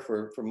questionnaire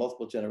for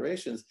multiple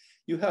generations,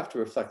 you have to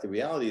reflect the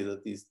reality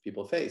that these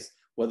people face,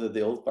 whether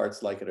the old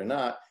farts like it or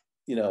not.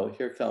 You know,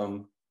 here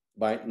come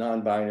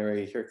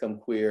non-binary, here come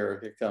queer,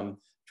 here come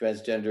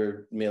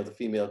transgender, male to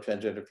female,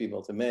 transgender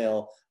female to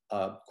male,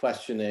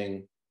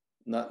 questioning,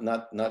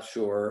 not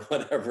sure,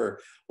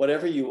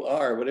 whatever you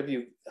are,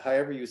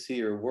 however you see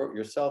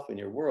yourself in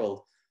your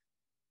world,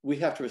 we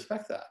have to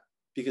respect that,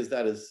 because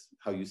that is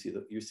how you see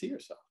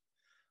yourself.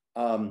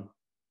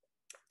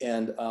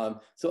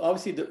 So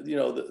obviously, you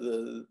know,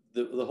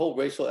 the whole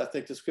racial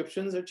ethnic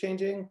descriptions are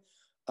changing.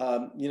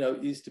 You know,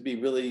 it used to be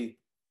really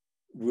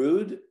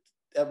rude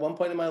at one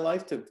point in my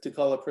life to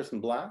call a person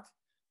Black.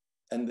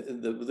 and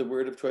the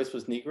word of choice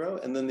was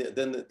Negro, and then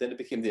it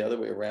became the other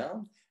way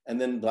around, and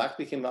then Black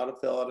fell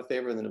out of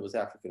favor, and then it was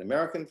African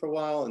American for a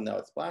while, and now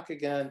it's Black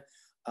again.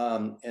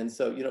 And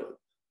so, you know,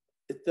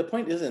 the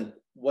point isn't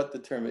what the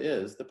term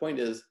is. The point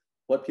is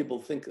what people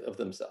think of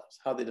themselves,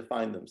 how they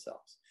define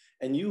themselves,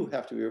 and you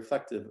have to be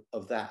reflective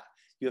of that.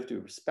 You have to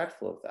be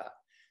respectful of that.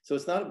 So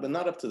it's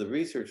not up to the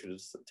researcher to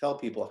tell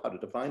people how to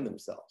define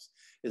themselves.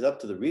 It's up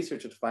to the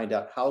researcher to find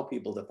out how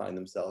people define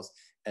themselves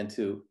and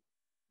to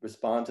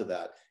respond to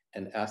that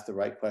and ask the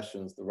right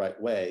questions the right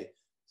way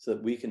so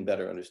that we can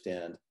better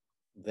understand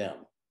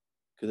them.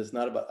 Because it's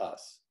not about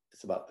us,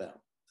 it's about them.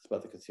 It's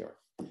about the consumer.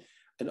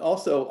 And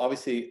also,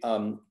 obviously,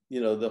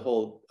 you know, the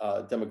whole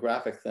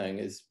demographic thing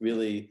is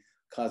really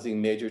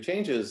causing major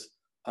changes.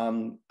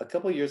 A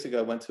couple of years ago,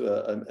 I went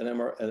to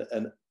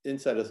an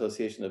Insight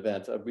Association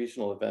event, a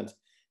regional event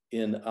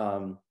in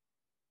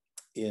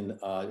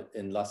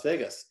Las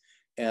Vegas,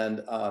 and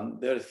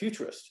they had a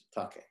futurist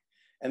talking,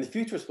 and the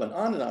futurist went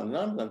on and on and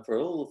on and on for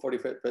a little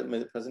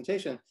 40-minute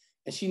presentation,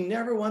 and she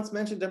never once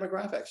mentioned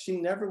demographics. She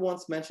never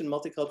once mentioned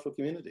multicultural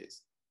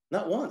communities,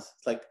 not once.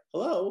 It's like,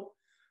 hello.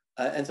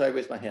 And so I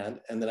raised my hand,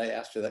 and then I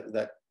asked her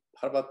that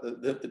how about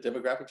the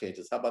demographic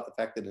changes? How about the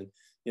fact that in,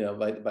 you know,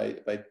 by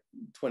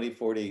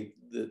 2040,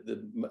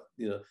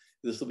 you know,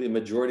 this will be a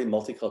majority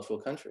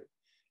multicultural country?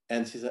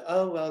 And she said,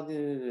 oh, well,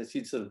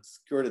 she sort of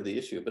skirted the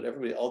issue, but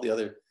everybody, all the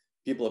other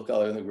people of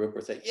color in the group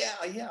were saying, yeah,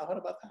 what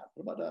about that?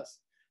 What about us?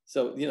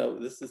 So, you know,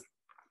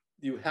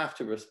 you have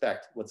to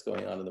respect what's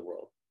going on in the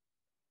world.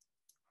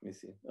 Let me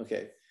see.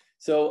 Okay.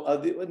 So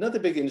another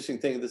big interesting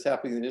thing that's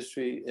happening in the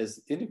industry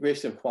is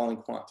integration of qual and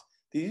quant.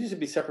 These used to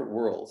be separate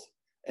worlds,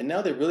 and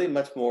now they're really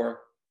much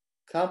more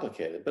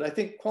complicated. But I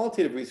think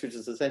qualitative research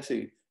is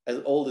essentially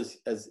as old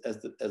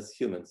as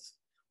humans.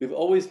 We've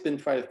always been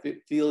trying to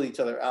feel each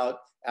other out,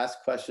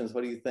 ask questions.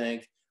 What do you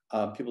think?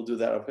 People do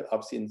that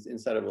obviously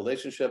inside a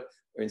relationship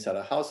or inside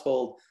a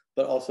household,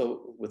 but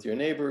also with your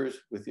neighbors,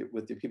 with your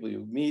people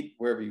you meet,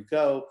 wherever you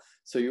go.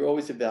 So you're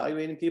always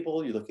evaluating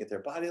people. You're looking at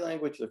their body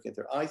language, you're looking at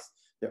their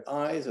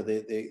eyes. Are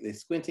they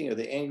squinting? Are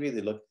they angry?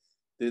 They look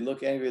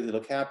angry. They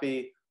look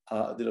happy.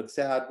 They look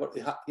sad.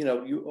 You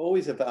know, you're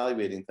always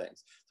evaluating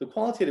things. So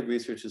qualitative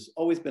research has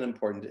always been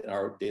important in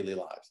our daily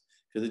lives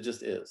because it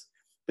just is.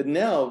 But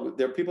now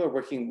people are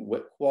working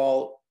with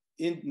qual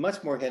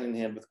much more hand in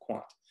hand with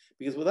quant,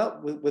 because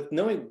with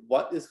knowing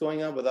what is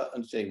going on, without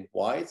understanding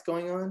why it's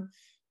going on,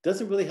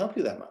 doesn't really help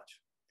you that much.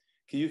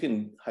 You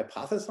can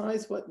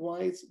hypothesize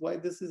why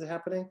this is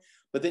happening,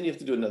 but then you have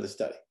to do another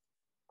study.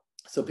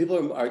 So people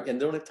and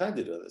don't have time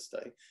to do this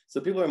study.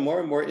 So people are more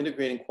and more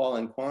integrating qual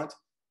and quant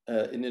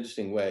in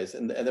interesting ways,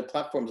 and the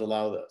platforms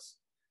allow this.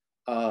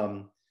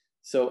 And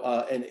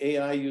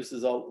AI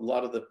uses a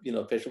lot of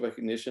the facial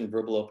recognition,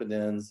 verbal open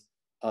ends,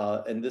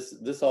 and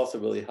this also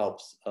really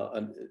helps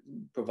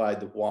provide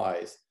the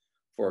whys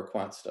for a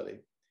quant study.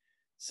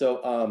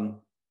 So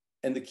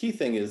and the key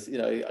thing is,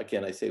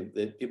 again, I say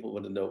that people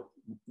want to know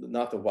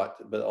not the what,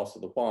 but also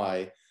the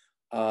why.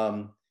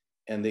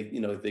 And they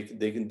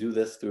can do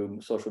this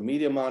through social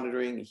media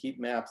monitoring, heat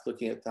maps,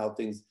 looking at how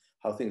things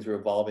are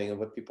evolving and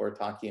what people are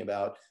talking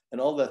about,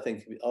 and all that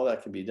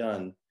can be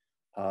done,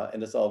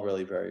 and it's all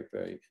really very,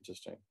 very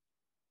interesting.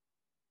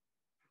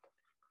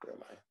 Where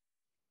am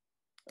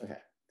I?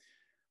 Okay,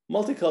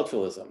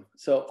 multiculturalism.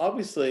 So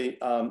obviously,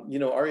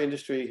 our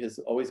industry has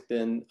always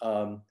been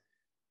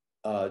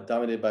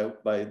dominated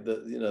by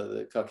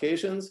the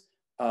Caucasians,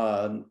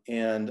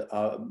 and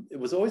it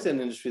was always an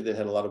industry that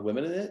had a lot of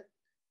women in it.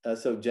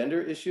 So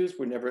gender issues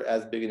were never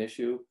as big an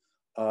issue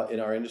in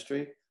our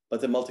industry, but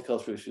the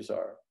multicultural issues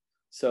are.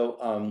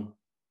 So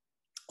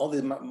all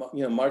the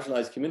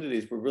marginalized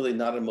communities were really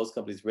not on most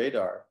companies'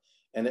 radar,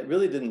 and it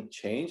really didn't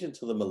change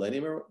until the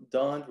millennium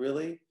dawned,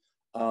 really.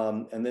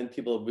 And then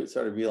people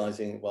started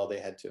realizing, well, they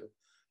had to.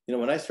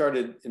 When I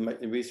started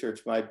in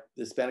research, the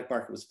Hispanic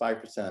market was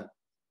 5%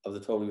 of the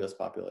total U.S.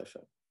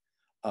 population,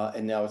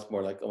 and now it's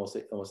more like almost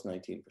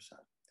 19%.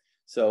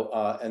 So,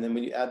 and then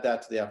when you add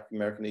that to the African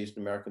American, Asian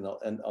American,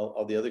 and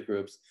all the other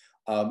groups,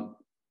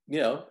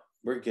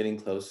 we're getting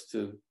close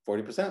to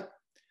 40%.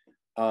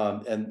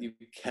 And you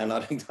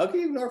cannot in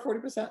Kentucky ignore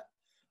 40%.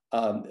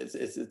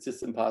 It's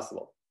just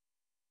impossible.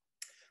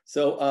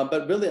 So,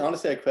 but really,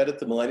 honestly, I credit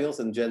the millennials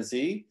and Gen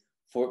Z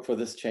for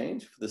this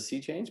change, for the sea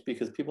change,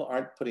 because people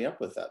aren't putting up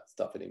with that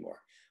stuff anymore.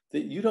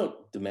 That you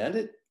don't demand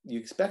it, you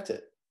expect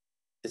it.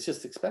 It's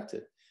just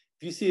expected.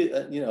 If you see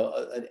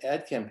an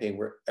ad campaign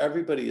where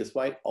everybody is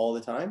white all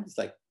the time, it's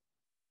like,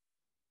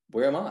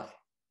 where am I?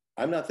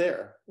 I'm not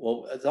there.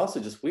 Well, it's also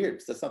just weird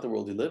because that's not the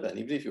world we live in.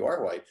 Even if you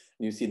are white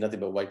and you see nothing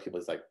but white people,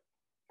 it's like,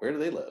 where do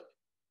they live?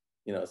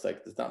 It's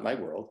like, it's not my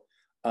world.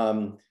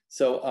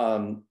 So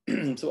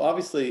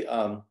obviously,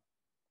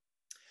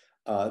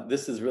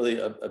 this is really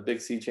a big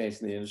sea change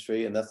in the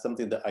industry, and that's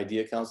something that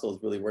Idea Council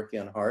is really working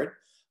on hard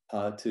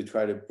to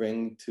try to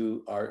bring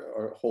to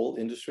our whole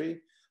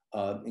industry,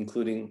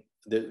 including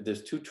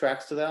there's two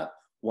tracks to that.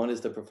 One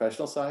is the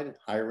professional side,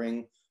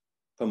 hiring,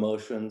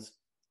 promotions,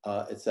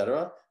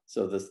 etc.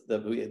 So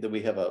that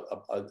we have a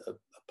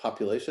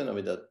population, I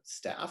mean, the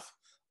staff,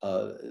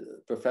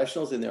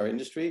 professionals in our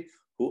industry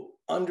who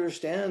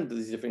understand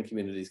these different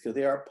communities because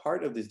they are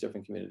part of these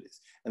different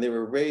communities and they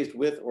were raised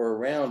with or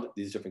around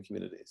these different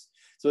communities.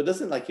 So it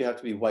doesn't like you have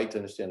to be white to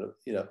understand,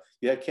 you know,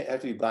 you have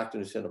to be black to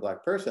understand a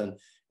black person.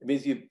 It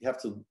means you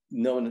have to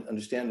know and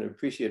understand and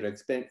appreciate or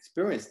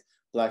experience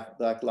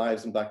black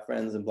lives and black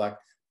friends and black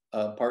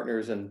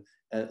partners and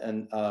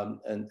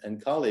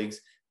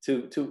colleagues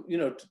to you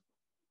know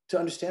to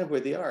understand where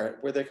they are,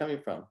 where they're coming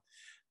from.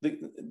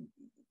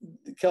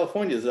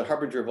 California is a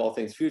harbinger of all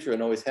things future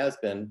and always has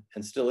been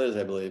and still is,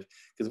 I believe,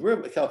 because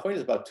California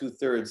is about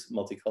 2/3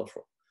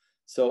 multicultural.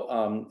 So,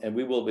 and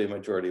we will be a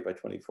majority by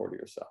 2040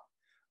 or so.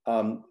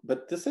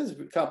 But this has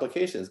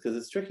complications because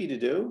it's tricky to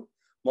do.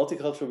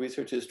 Multicultural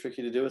research is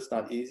tricky to do. It's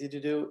not easy to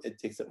do. It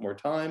takes up more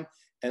time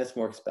and it's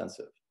more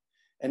expensive.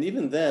 And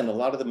even then, a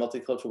lot of the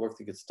multicultural work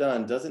that gets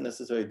done doesn't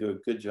necessarily do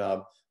a good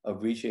job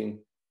of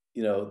reaching,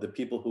 you know, the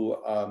people who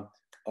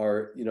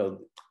are, you know,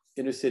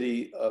 inner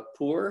city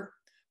poor.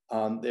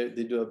 They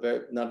do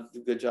not a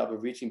good job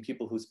of reaching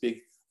people who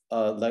speak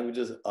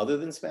languages other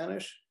than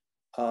Spanish.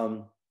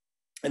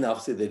 And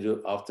obviously they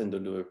often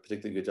don't do a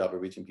particularly good job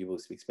of reaching people who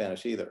speak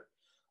Spanish either.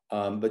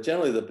 But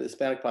generally the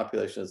Hispanic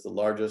population is the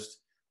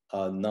largest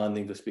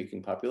non-English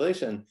speaking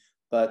population.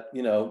 But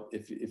you know,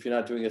 if you're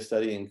not doing a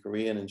study in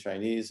Korean and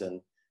Chinese,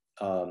 and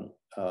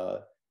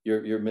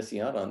you're missing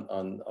out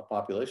on a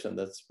population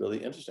that's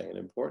really interesting and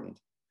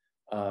important.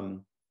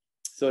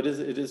 So it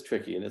is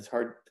tricky and it's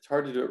hard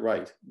to do it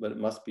right, but it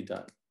must be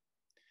done.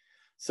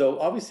 So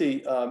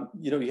obviously,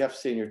 you know, you have to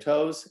stay on your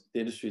toes. The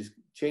industry's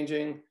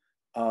changing.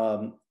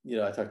 You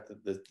know, I talked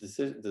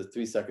the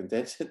 3-second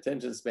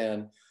attention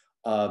span.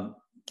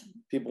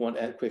 People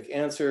want quick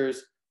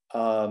answers.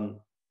 The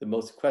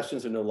most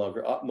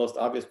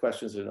obvious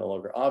questions are no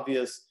longer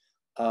obvious.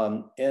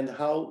 And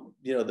how,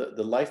 you know,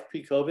 the life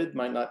pre-COVID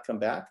might not come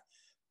back.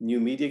 New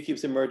media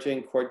keeps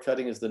emerging. Cord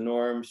cutting is the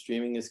norm.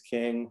 Streaming is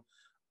king.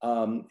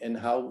 And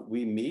how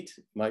we meet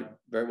might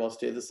very well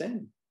stay the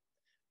same.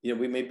 You know,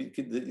 we may be,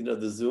 you know,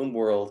 the Zoom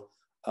world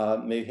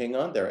may hang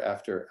on there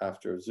after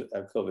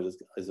COVID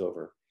is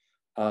over.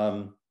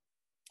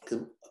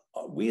 Because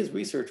we as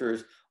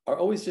researchers are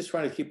always just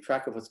trying to keep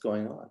track of what's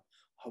going on.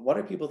 What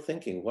are people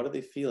thinking? What are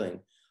they feeling?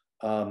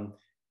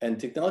 And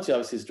technology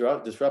obviously is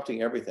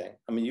disrupting everything.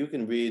 I mean, you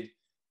can read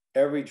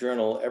every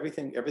journal,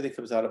 everything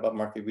comes out about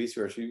market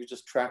research. You can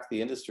just track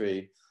the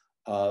industry.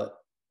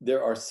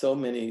 There are so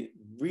many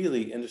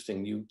really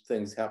interesting new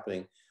things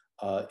happening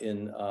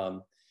in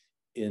our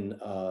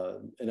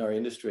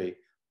industry,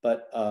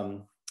 but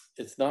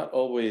it's not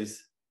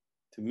always,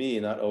 to me,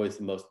 not always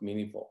the most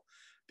meaningful,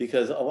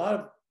 because a lot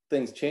of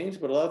things change,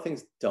 but a lot of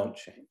things don't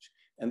change.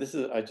 And this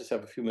is, I just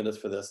have a few minutes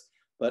for this,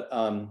 but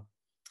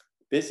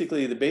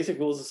basically the basic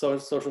rules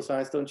of social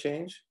science don't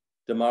change.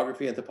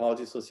 Demography,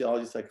 anthropology,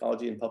 sociology,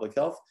 psychology, and public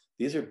health,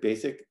 these are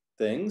basic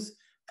things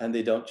and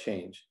they don't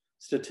change.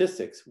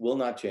 Statistics will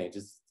not change.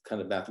 It's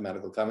kind of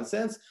mathematical common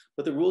sense,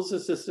 but the rules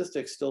of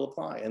statistics still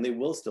apply and they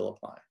will still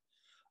apply.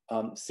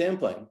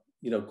 Sampling,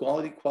 you know,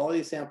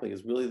 quality sampling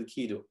is really the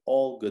key to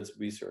all good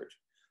research.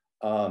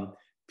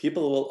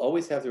 People will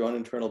always have their own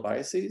internal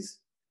biases.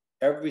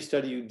 Every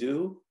study you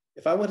do,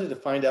 if I wanted to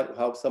find out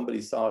how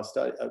somebody saw a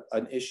study,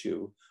 an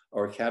issue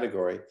or a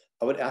category,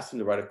 I would ask them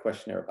to write a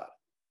questionnaire about it.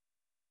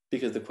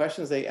 Because the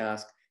questions they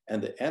ask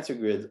and the answer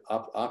grid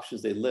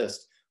options they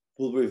list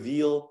will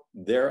reveal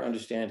their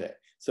understanding.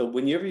 So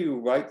whenever you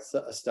write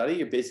a study,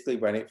 you're basically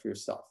writing it for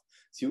yourself.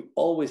 So you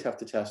always have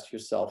to test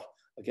yourself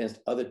against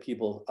other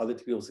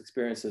people's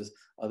experiences,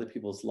 other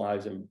people's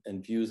lives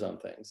and views on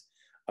things.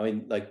 I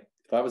mean, like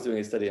if I was doing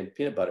a study on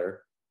peanut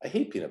butter, I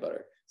hate peanut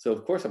butter. So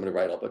of course I'm gonna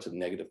write a bunch of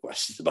negative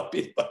questions about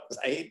peanut butter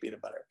because I hate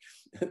peanut butter.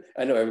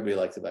 I know everybody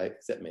likes it,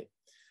 except me.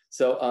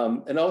 So,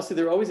 and obviously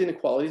there are always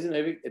inequalities in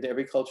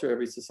every culture,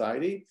 every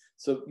society.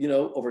 So, you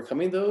know,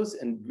 overcoming those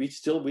and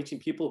still reaching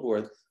people who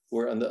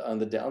are on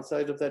the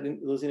downside of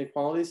those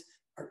inequalities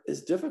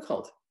is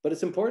difficult, but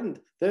it's important.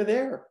 They're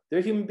there,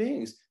 they're human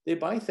beings. They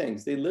buy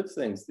things, they live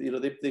things, you know,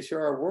 they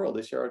share our world,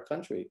 they share our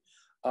country.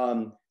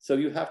 So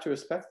you have to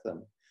respect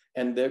them.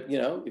 And you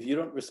know, if you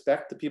don't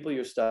respect the people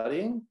you're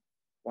studying,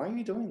 why are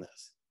you doing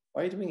this?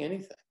 Why are you doing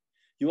anything?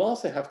 You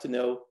also have to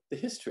know the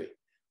history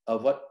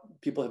of what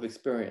people have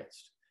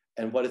experienced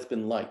and what it's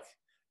been like.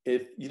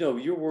 If you know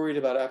you're worried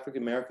about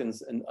African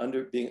Americans and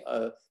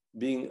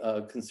being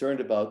concerned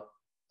about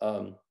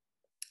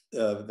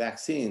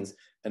vaccines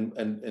and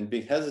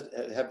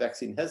have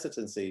vaccine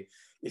hesitancy,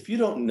 if you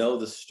don't know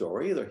the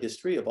story, the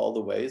history of all the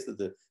ways that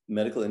the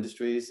medical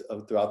industries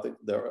throughout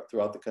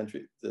the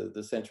country,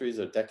 the centuries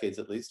or decades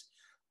at least,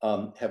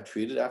 have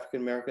treated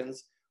African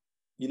Americans,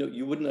 you know,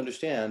 you wouldn't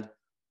understand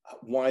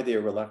why they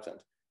are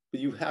reluctant. But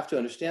you have to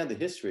understand the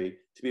history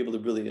to be able to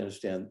really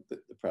understand the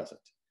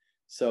present.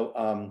 So,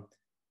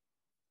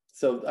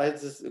 so I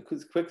just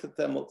quick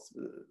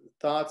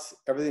thoughts.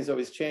 Everything's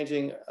always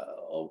changing.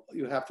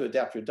 You have to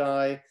adapt or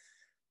die.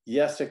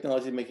 Yes,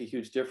 technology make a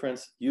huge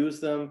difference. Use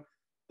them,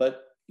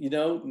 but you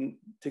know,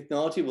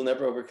 technology will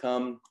never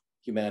overcome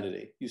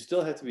humanity. You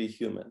still have to be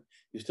human.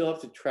 You still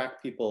have to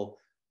track people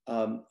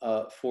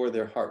for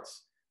their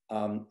hearts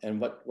and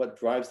what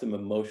drives them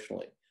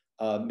emotionally.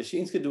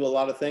 Machines can do a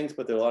lot of things,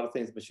 but there are a lot of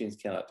things machines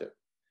cannot do.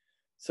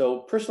 So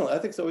personal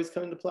ethics always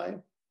come into play,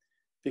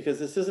 because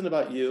this isn't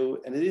about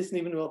you, and it isn't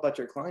even about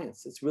your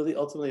clients. It's really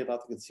ultimately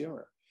about the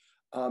consumer.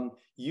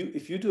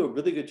 If you do a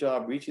really good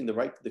job reaching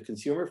the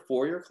consumer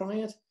for your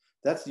client,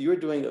 you're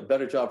doing a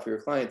better job for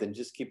your client than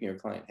just keeping your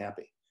client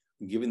happy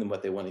and giving them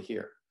what they want to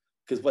hear.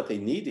 Because what they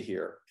need to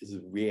hear is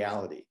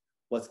reality,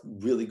 what's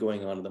really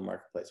going on in the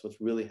marketplace,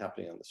 what's really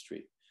happening on the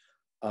street.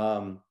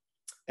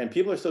 And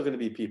people are still going to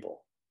be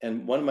people.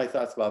 And one of my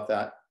thoughts about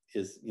that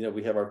is,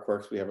 we have our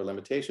quirks, we have our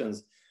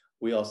limitations,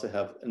 we also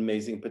have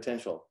amazing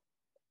potential.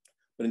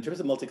 But in terms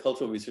of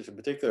multicultural research in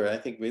particular, I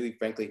think really,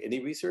 frankly, any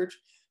research,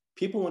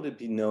 people want to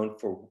be known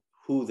for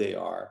who they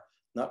are,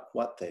 not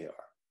what they are.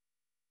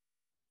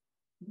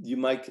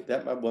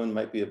 That woman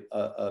might be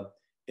a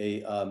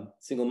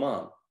single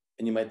mom,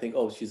 and you might think,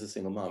 oh, she's a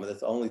single mom, and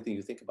that's the only thing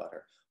you think about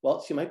her.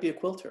 Well, she might be a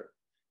quilter.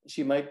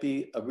 She might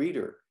be a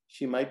reader.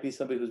 She might be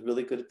somebody who's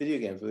really good at video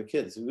games with her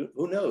kids.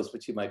 Who knows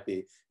what she might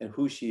be and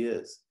who she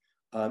is.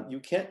 You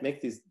can't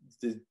make these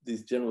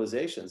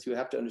generalizations. You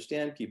have to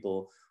understand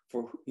people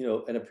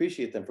and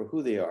appreciate them for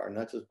who they are,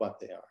 not just what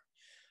they are.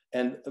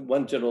 And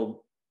one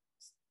general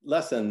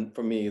lesson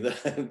for me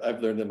that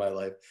I've learned in my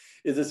life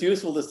is it's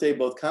useful to stay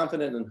both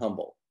confident and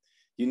humble.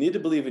 You need to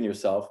believe in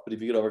yourself, but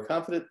if you get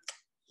overconfident,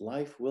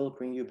 life will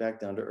bring you back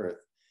down to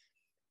earth.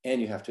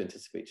 And you have to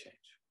anticipate change,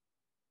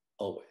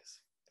 always.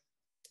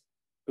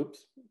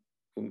 Oops,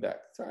 going back,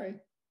 sorry.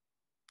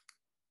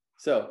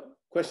 So,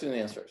 question and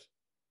answers.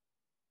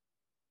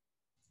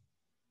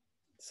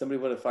 Somebody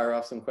want to fire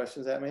off some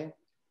questions at me?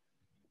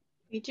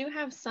 We do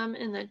have some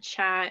in the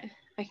chat.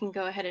 I can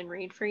go ahead and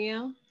read for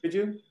you. Could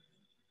you?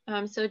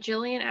 So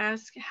Jillian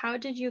asked, how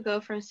did you go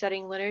from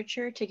studying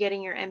literature to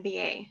getting your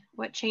MBA?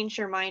 What changed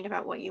your mind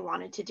about what you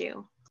wanted to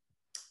do?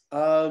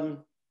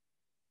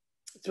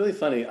 It's really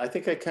funny. I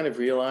think I kind of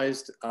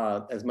realized,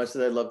 as much as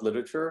I love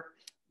literature,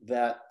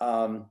 that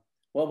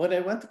when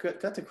I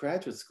got to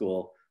graduate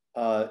school,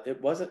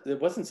 it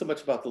wasn't so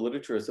much about the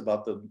literature as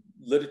about the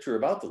literature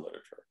about the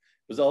literature.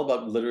 It was all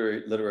about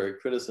literary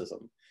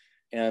criticism,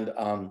 and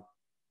I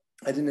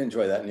didn't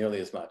enjoy that nearly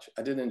as much.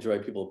 I didn't enjoy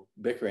people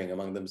bickering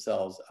among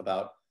themselves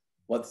about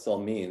what this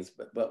all means,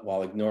 but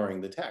while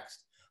ignoring the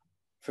text.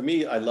 For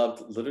me, I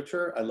loved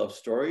literature, I love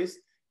stories,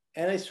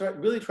 and I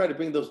really try to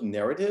bring those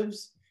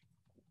narratives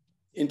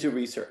into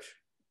research,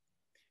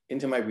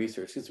 into my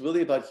research. It's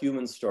really about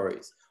human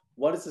stories.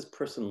 What is this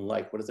person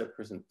like? What is that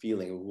person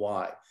feeling?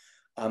 Why?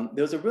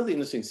 There was a really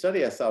interesting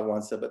study I saw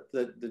once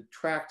that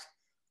tracked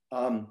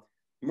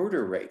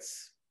murder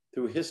rates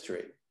through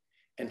history,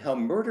 and how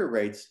murder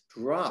rates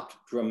dropped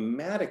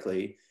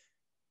dramatically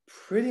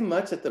pretty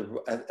much with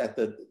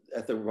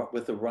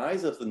the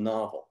rise of the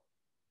novel.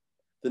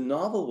 The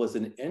novel was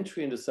an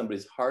entry into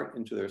somebody's heart,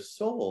 into their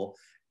soul,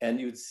 and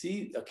you'd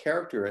see a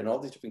character and all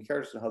these different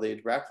characters and how they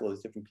interact with all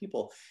these different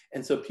people.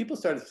 And so people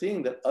started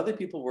seeing that other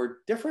people were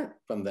different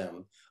from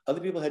them. Other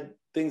people had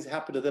things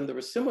happen to them that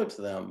were similar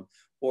to them,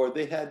 or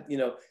they had,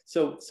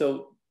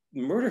 so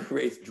murder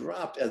rates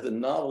dropped as the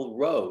novel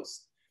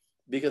rose,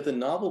 because the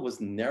novel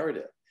was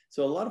narrative.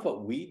 So a lot of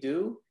what we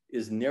do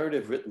is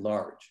narrative writ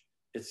large.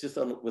 It's just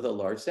with a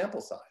large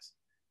sample size.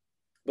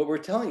 But we're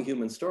telling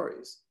human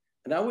stories.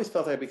 And I always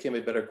felt I became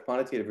a better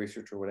quantitative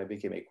researcher when I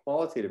became a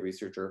qualitative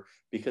researcher,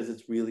 because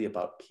it's really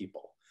about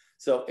people.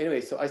 So anyway,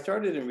 so I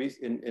started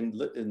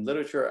in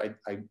literature.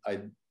 I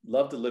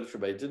loved the literature,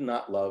 but I did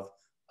not love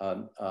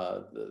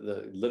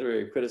the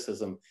literary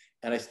criticism.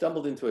 And I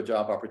stumbled into a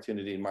job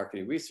opportunity in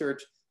marketing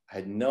research. I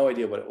had no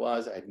idea what it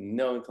was. I had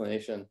no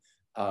inclination,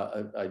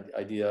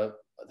 idea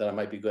that I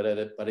might be good at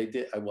it, but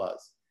I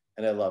was,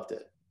 and I loved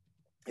it.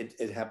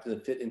 It happened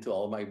to fit into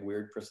all of my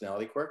weird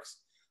personality quirks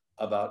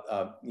about,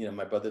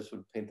 my brothers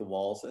would paint the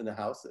walls in the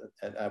house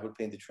and I would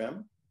paint the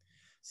trim.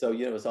 So,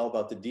 it was all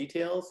about the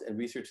details, and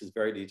research is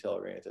very detail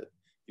oriented.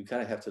 You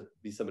kind of have to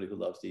be somebody who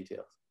loves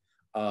details.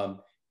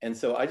 And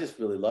so I just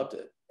really loved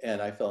it,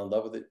 and I fell in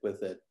love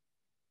with it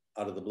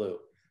out of the blue.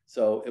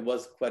 So it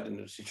was quite an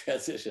interesting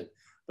transition,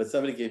 but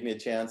somebody gave me a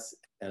chance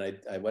and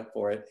I went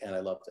for it and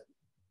I loved it.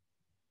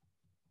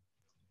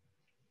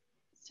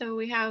 So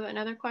we have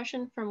another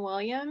question from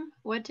William.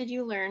 What did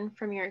you learn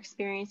from your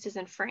experiences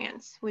in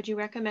France? Would you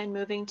recommend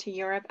moving to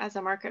Europe as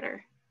a marketer?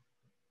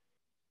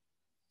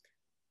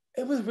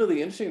 It was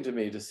really interesting to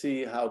me to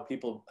see how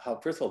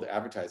first of all, the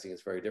advertising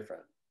is very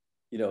different.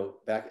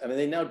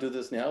 They now do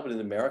this now, but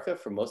in America,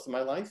 for most of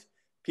my life,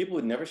 people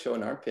would never show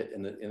an armpit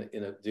in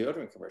a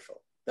deodorant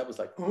commercial. That was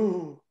like,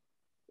 ooh,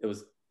 it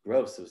was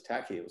gross, it was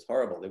tacky, it was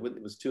horrible.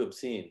 It was too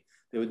obscene.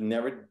 They would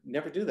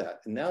never do that.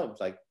 And now it's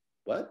like,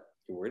 what?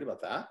 You're worried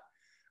about that?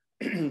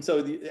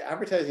 So the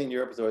advertising in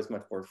Europe is always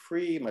much more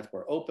free, much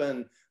more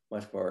open,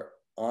 much more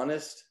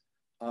honest.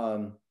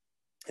 And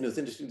it was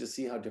interesting to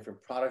see how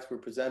different products were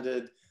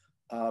presented,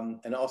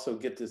 and also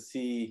get to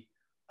see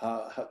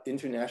how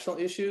international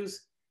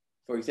issues.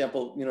 For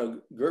example,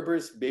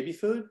 Gerber's baby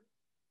food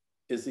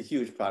is a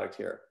huge product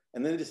here.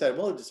 And then they decided,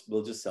 well,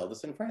 we'll just sell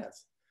this in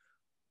France.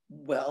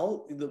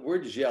 Well, the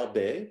word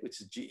gerber,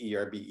 which is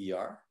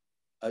G-E-R-B-E-R,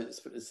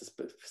 it's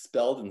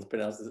spelled and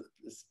pronounced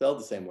spelled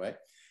the same way.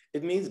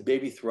 It means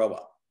baby throw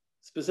up,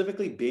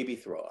 specifically baby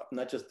throw up,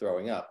 not just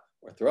throwing up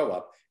or throw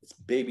up. It's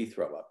baby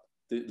throw up.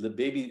 The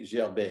baby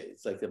gerber.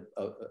 It's like a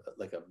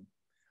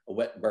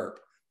wet burp,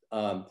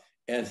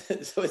 and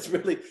so it's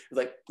really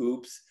like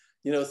oops,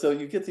 you know. So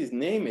you get these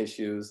name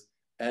issues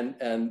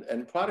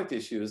and product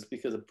issues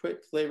because the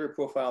flavor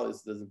profile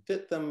doesn't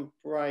fit them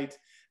right.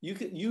 You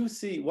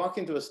walk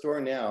into a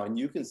store now and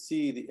you can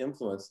see the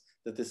influence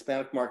that the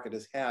Hispanic market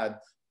has had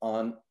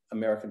on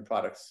American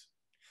products.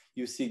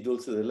 You see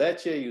dulce de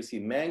leche, you see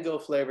mango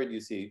flavored, you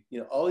see, you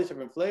know, all these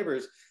different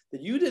flavors that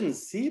you didn't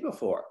see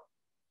before.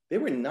 They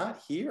were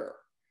not here.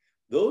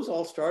 Those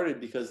all started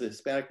because the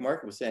Hispanic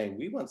market was saying,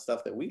 we want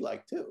stuff that we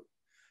like too.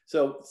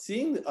 So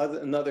seeing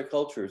another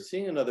culture,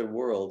 seeing another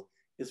world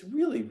is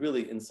really,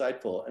 really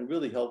insightful and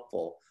really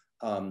helpful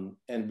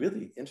and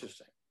really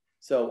interesting.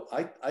 So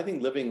I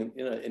think living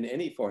in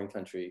any foreign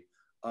country,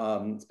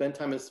 spend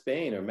time in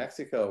Spain or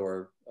Mexico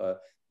or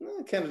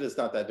Canada's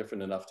not that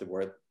different enough to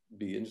where it'd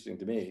be interesting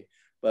to me,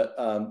 but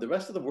the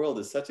rest of the world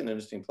is such an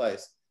interesting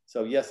place.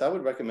 So yes, I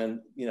would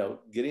recommend, you know,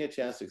 getting a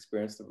chance to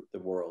experience the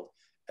world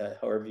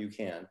however you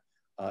can,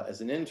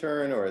 as an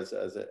intern or as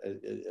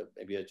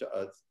maybe a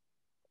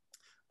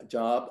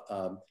job.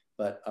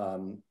 But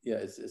yeah,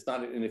 it's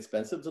not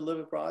inexpensive to live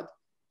abroad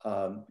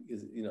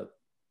because, you know,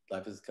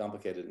 life is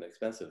complicated and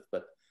expensive,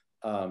 but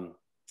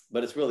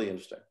it's really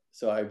interesting.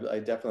 So I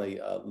definitely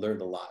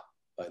learned a lot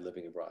by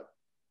living abroad.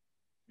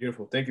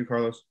 Beautiful. Thank you,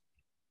 Carlos.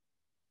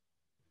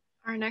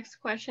 Our next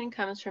question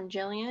comes from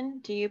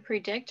Jillian. Do you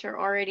predict or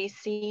already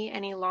see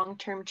any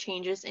long-term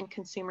changes in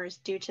consumers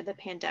due to the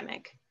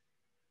pandemic?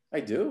 I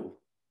do.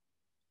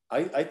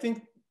 I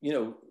think, you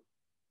know,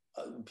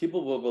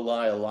 people will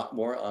rely a lot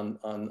more on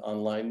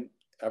online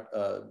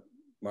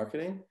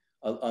marketing,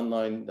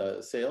 online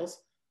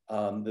sales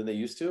than they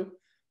used to.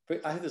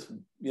 But I have this,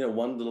 you know,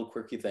 one little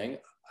quirky thing.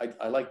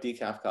 I like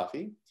decaf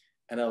coffee,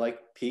 and I like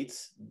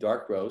Peet's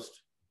dark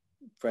roast,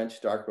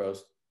 French dark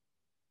roast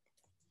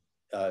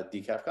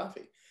decaf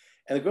coffee.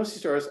 And the grocery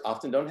stores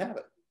often don't have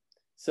it.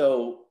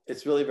 So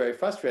it's really very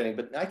frustrating,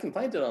 but I can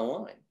find it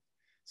online.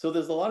 So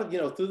there's a lot of, you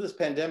know, through this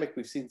pandemic,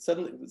 we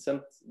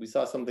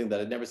saw something that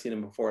I'd never seen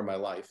before in my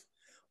life,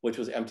 which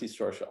was empty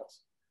store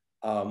shelves,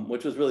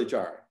 which was really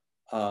jarring,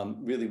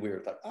 really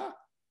weird. Like,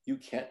 you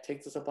can't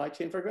take the supply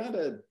chain for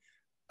granted.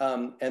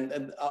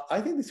 And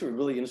I think these were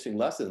really interesting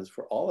lessons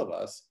for all of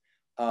us.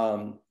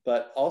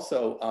 But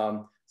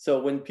also,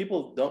 so when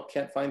people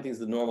can't find things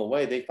the normal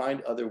way, they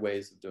find other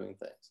ways of doing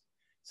things.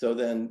 So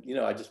then, you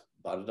know, I just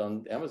bought it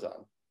on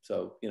Amazon.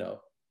 So, you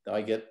know, now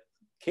I get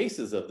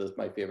cases of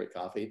my favorite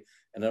coffee,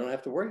 and I don't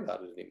have to worry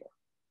about it anymore.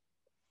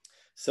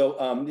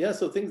 So yeah,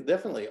 so things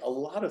definitely, a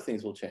lot of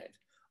things will change.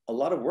 A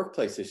lot of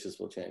workplace issues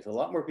will change. A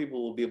lot more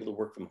people will be able to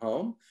work from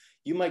home.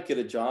 You might get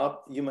a job.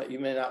 You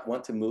may not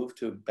want to move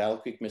to Battle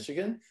Creek,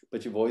 Michigan,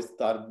 but you've always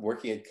thought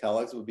working at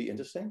Kellogg's would be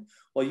interesting.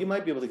 Well, you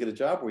might be able to get a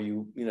job where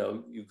you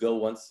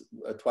go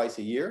twice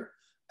a year,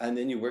 and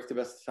then you work the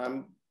rest of the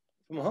time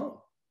from home.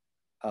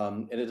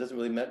 And it doesn't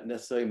really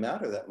necessarily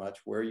matter that much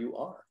where you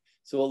are.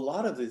 So a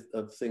lot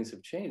of things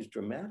have changed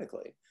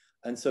dramatically.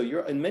 And so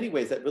in many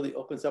ways, that really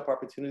opens up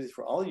opportunities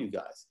for all of you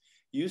guys.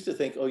 You used to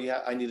think, oh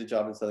yeah, I need a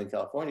job in Southern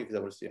California because I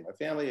want to see my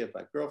family,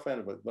 my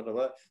girlfriend,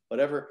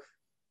 whatever.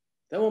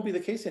 That won't be the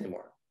case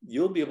anymore.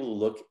 You'll be able to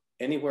look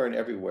anywhere and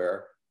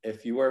everywhere.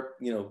 If you are,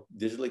 you know,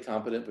 digitally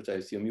competent, which I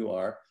assume you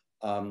are,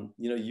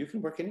 you know, you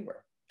can work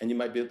anywhere. And you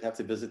might have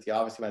to visit the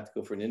office. You might have to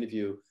go for an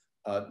interview,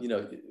 you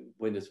know,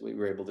 when we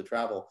were able to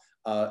travel.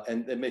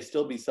 And there may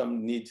still be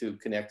some need to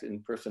connect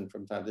in person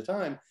from time to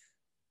time,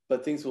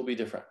 but things will be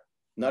different.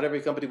 Not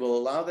every company will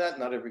allow that.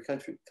 Not every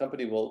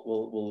company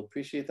will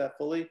appreciate that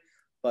fully,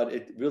 but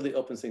it really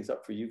opens things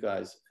up for you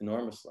guys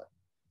enormously.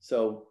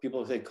 So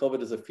people say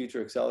COVID is a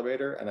future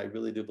accelerator, and I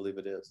really do believe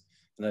it is.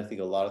 And I think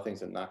a lot of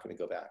things are not going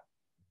to go back.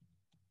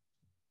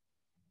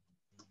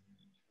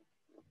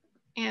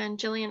 And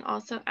Jillian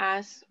also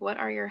asks, what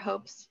are your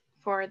hopes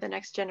for the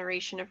next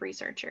generation of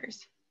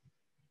researchers?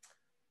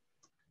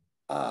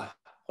 What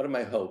are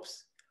my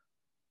hopes?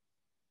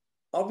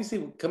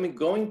 Obviously,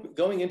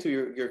 going into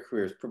your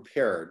careers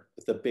prepared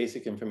with the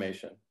basic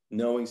information,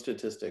 knowing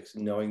statistics,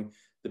 knowing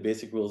the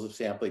basic rules of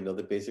sampling, know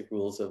the basic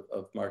rules of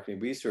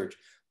marketing research.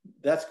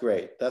 That's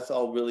great. That's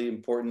all really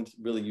important,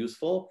 really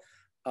useful.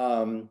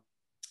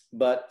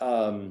 But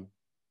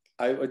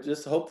I would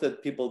just hope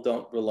that people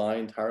don't rely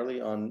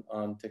entirely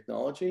on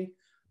technology,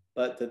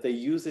 but that they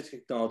use the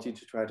technology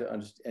to try to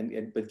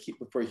understand, but keep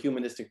for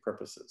humanistic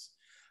purposes.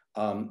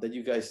 That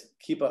you guys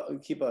keep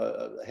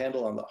a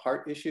handle on the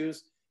heart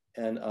issues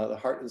and the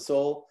heart and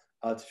soul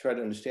to try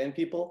to understand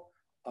people.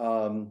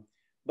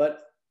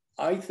 But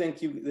I think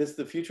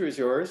the future is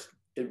yours.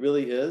 It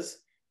really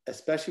is,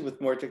 especially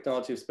with more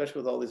technology,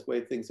 especially with all these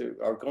way things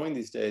are going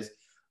these days.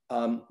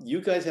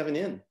 You guys have an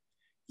in.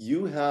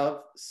 You have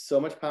so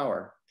much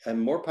power. and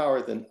more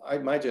power than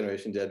my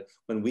generation did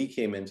when we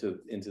came into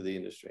the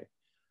industry,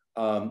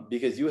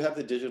 because you have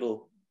the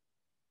digital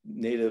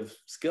native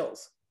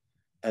skills,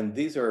 and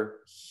these are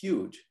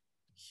huge,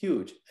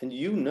 huge. And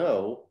you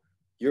know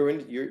your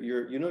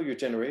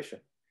generation,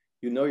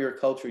 you know your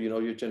culture, you know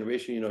your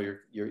generation, you know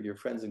your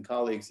friends and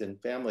colleagues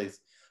and families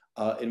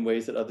in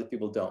ways that other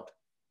people don't.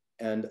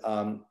 And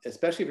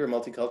especially if you're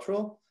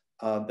multicultural,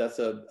 that's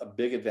a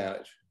big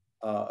advantage,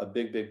 a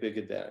big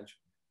advantage.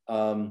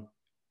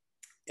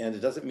 And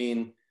it doesn't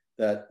mean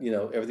that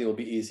everything will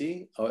be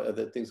easy or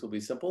that things will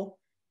be simple,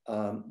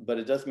 but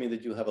it does mean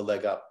that you have a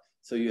leg up.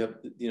 So you have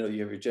you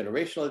have your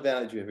generational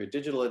advantage, you have your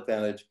digital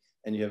advantage,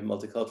 and you have a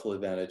multicultural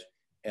advantage.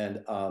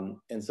 And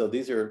so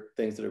these are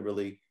things that are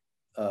really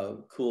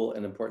cool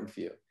and important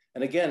for you.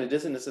 And again, it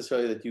isn't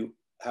necessarily that you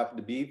happen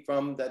to be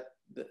from that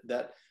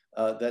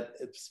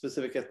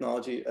specific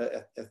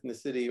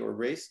ethnicity or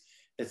race.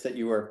 It's that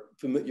your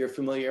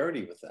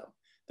familiarity with them,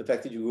 the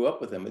fact that you grew up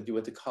with them, that you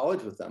went to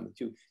college with them,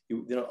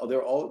 that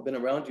they're all been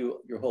around you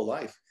your whole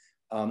life.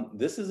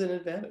 This is an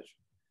advantage.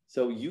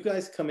 So you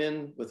guys come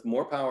in with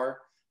more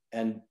power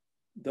and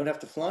don't have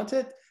to flaunt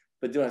it,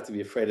 but don't have to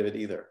be afraid of it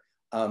either.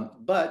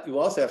 But you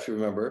also have to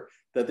remember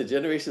that the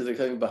generations that are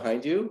coming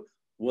behind you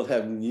will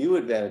have new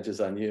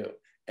advantages on you,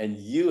 and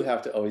you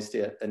have to always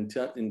stay in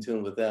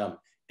tune with them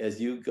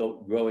as you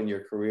grow in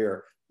your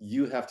career.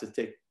 You have to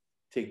take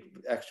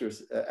extra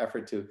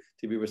effort to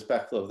be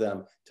respectful of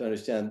them, to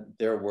understand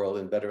their world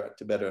and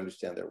to better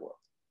understand their world.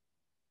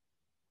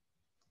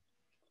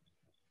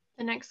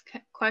 The next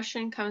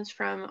question comes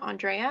from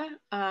Andrea.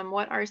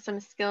 What are some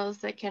skills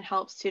that can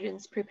help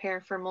students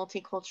prepare for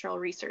multicultural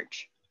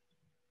research?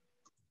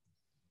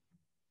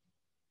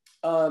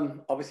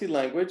 Obviously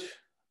language.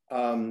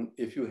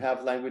 If you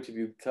have language, if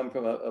you come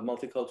from a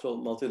multicultural,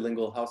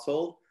 multilingual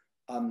household,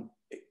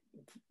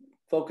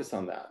 focus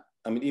on that.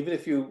 I mean, even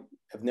if you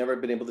have never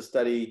been able to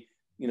study,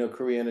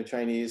 Korean or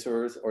Chinese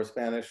or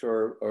Spanish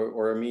or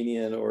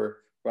Armenian or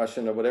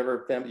Russian or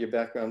whatever your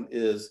background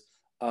is,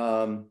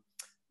 don't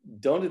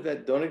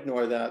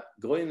ignore that.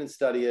 Go in and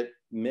study it.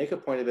 Make a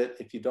point of it.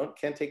 If you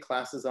can't take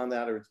classes on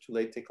that, or it's too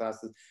late to take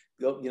classes,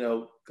 go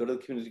to the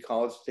community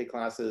college to take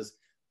classes.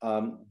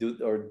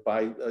 Or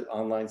buy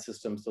online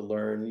systems to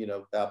learn,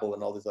 Babbel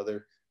and all these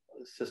other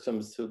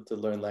systems to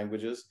learn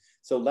languages.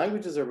 So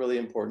languages are really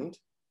important.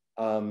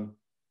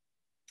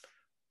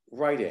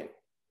 Writing,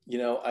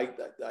 I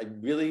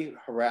really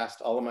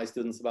harassed all of my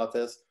students about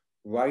this.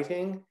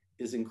 Writing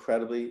is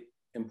incredibly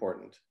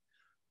important.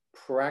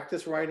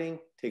 Practice writing,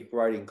 take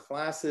writing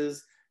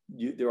classes.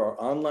 There are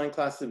online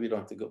classes. We don't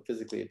have to go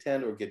physically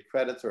attend or get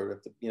credits or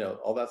have to,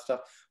 all that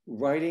stuff.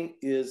 Writing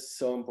is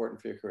so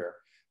important for your career,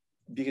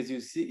 because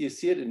you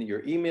see it in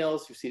your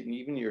emails, you see it in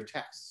even your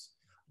texts.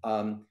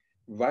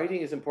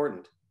 Writing is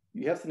important.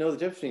 You have to know the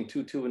difference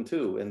between two, and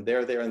two, and there,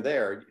 and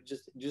there. You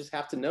just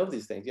have to know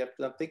these things. You have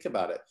to not think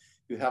about it.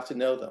 You have to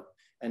know them.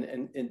 And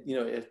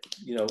it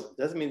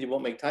doesn't mean you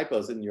won't make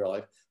typos in your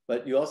life,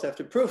 but you also have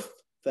to proof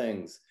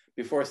things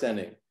before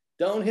sending.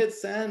 Don't hit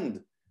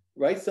send.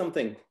 Write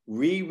something.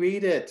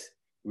 Reread it.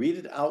 Read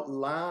it out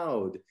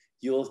loud.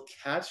 You'll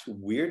catch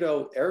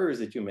weirdo errors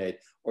that you made,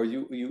 or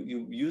you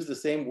use the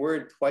same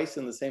word twice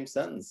in the same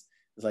sentence.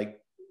 It's like,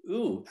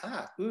 ooh,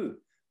 ooh.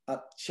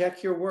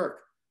 Check your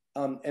work.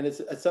 And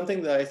it's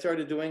something that I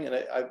started doing,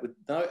 and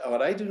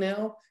what I do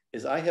now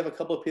is I have a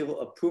couple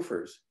of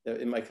proofers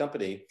in my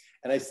company,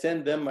 and I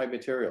send them my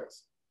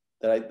materials.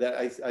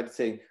 I'd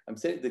say, I'm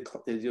saying,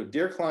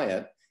 dear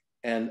client,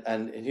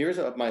 and here's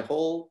my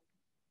whole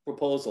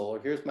proposal,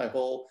 or here's my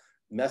whole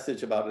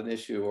message about an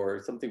issue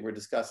or something we're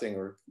discussing,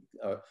 or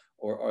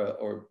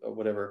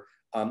whatever.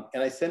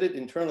 And I send it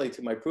internally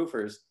to my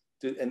proofers,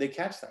 and they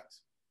catch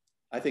things.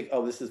 I think,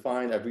 oh, this is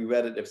fine. I've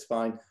reread it. It's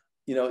fine.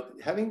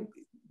 Having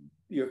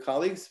your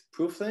colleagues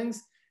proof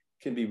things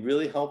can be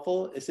really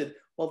helpful. I said,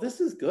 well,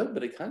 this is good,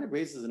 but it kind of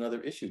raises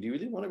another issue. Do you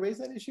really want to raise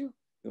that issue?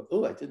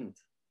 Oh, I didn't.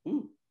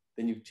 Ooh,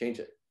 then you change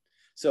it.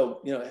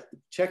 So,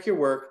 check your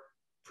work,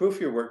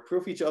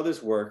 proof each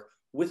other's work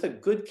with a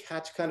good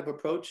catch kind of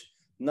approach.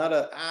 Not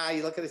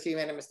you look at this, you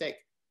made a mistake.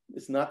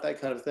 It's not that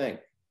kind of thing.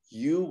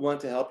 You want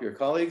to help your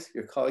colleagues.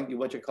 You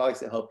want your colleagues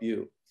to help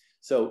you.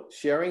 So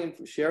sharing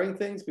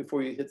things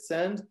before you hit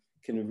send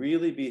can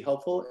really be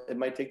helpful. It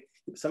might take,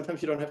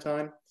 sometimes you don't have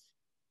time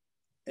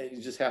and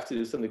you just have to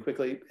do something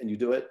quickly and you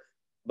do it.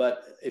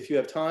 But if you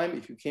have time,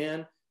 if you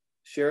can,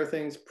 share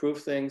things,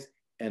 proof things,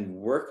 and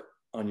work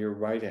on your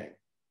writing.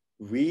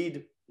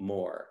 Read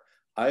more.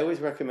 I always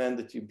recommend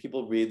that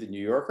people read the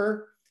New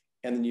Yorker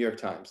and the New York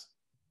Times.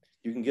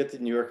 You can get the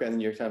New Yorker and the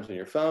New York Times on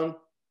your phone.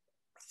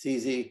 It's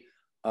easy.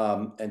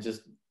 And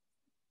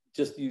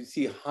just you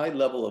see high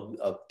level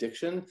of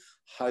diction,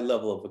 high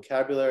level of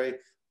vocabulary,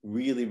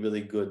 really,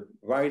 really good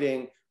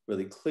writing,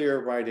 really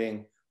clear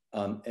writing.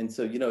 And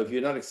so, if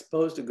you're not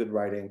exposed to good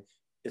writing,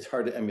 it's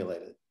hard to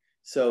emulate it.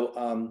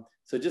 So,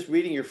 so just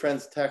reading your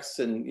friends' texts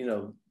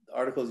and,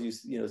 articles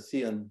you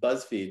see on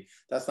BuzzFeed,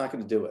 that's not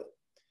going to do it.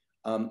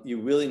 You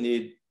really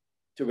need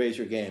to raise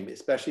your game,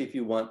 especially if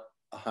you want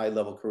a high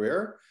level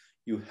career.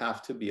 you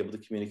have to be able to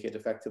communicate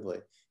effectively.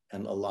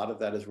 And a lot of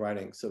that is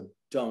writing. So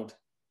don't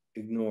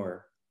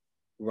ignore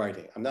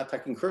writing. I'm not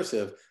talking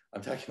cursive.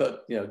 I'm talking about,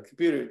 you know,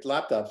 computer,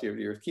 laptops,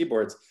 your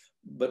keyboards,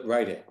 but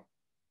writing.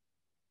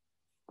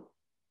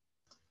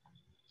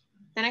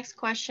 The next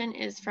question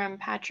is from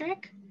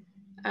Patrick.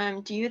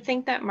 Do you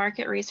think that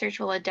market research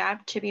will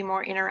adapt to be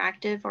more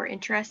interactive or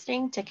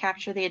interesting to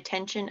capture the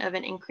attention of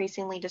an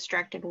increasingly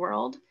distracted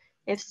world?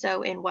 If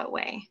so, in what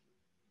way?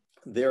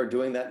 They're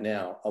doing that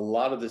now. A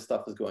lot of this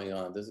stuff is going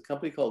on. There's a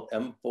company called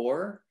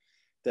M4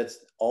 that's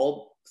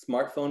all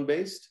smartphone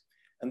based,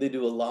 and they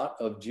do a lot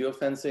of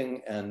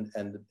geofencing and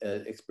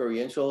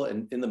experiential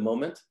and in the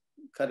moment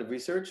kind of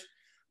research,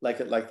 like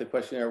the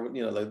questionnaire,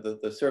 you know, like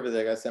the survey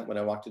that I got sent when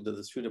I walked into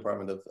the shoe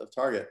department of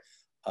Target,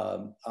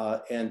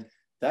 and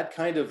that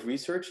kind of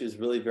research is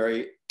really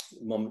very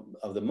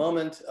of the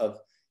moment of,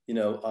 you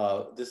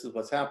know, this is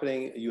what's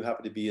happening. You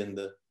happen to be in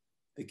the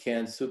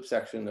canned soup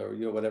section or,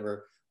 you know,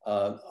 whatever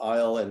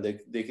aisle, and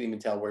they can even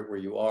tell where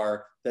you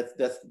are.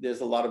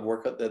 There's a lot of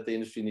work that the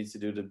industry needs to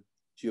do to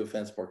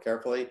geofence more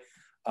carefully,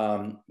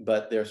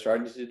 but they're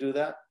starting to do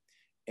that.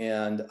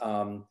 And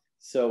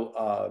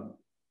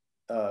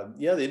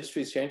yeah, the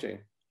industry is changing.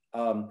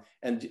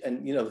 And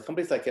you know, the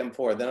companies like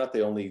M4, they're not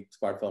the only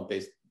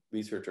smartphone-based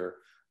researcher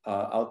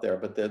out there,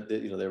 but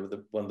you know, they were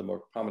one of the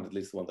more prominent, at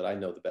least the one that I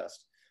know the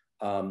best.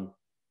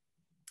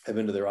 I've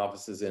been to their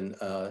offices in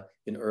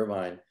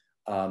Irvine.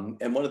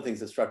 And one of the things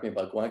that struck me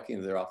about going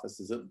into their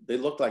offices is that they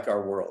looked like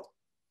our world.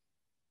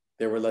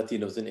 There were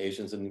Latinos and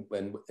Asians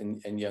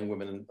and young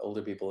women and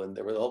older people, and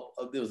there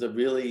was a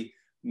really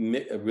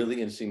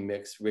interesting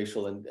mix,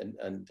 racial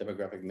and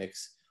demographic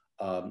mix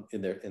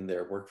in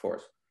their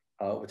workforce,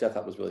 which I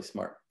thought was really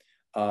smart.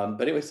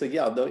 But anyway, so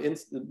yeah,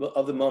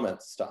 of the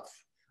moment stuff.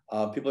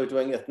 People are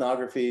doing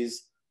ethnographies,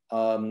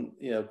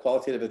 you know,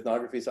 qualitative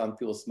ethnographies on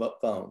people's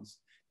phones.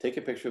 Take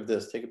a picture of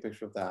this, take a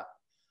picture of that.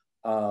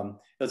 It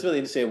was really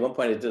interesting. At one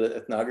point, I did an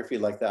ethnography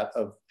like that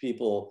of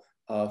people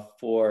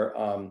for,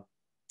 I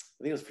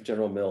think it was for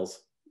General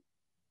Mills.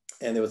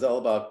 And it was all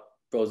about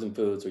frozen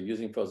foods or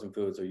using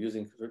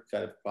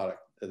kind of product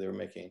that they were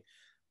making.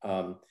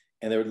 And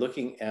they were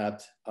looking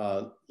at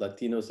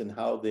Latinos and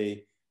how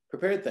they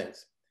prepared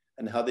things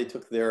and how they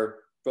took their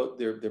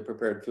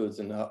prepared foods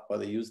and how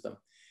they used them.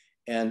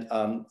 And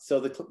so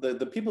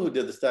the people who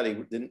did the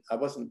study I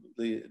wasn't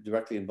really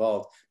directly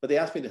involved, but they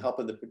asked me to help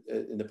in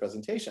the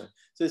presentation.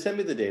 So they sent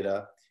me the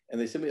data, and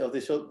they sent me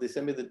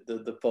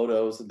the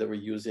photos that they were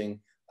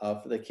using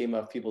that came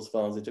off people's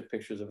phones. They took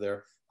pictures of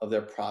their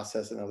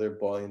process and how they're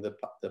boiling the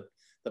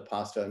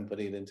pasta and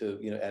putting it into,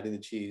 you know, adding the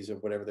cheese or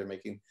whatever they're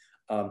making.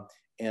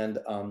 It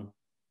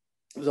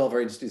was all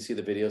very interesting to see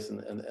the videos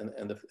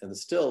and the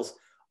stills.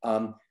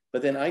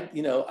 But then I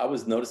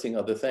was noticing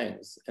other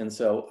things. And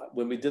so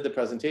when we did the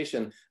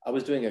presentation, I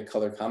was doing a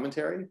color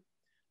commentary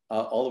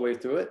all the way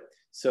through it.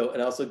 So,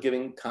 and also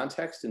giving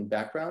context and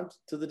background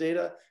to the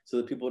data so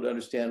that people would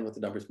understand what the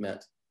numbers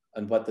meant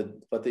and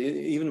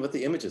even what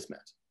the images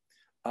meant.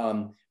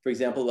 For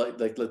example,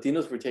 like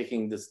Latinos were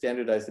taking the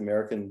standardized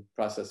American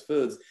processed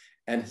foods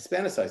and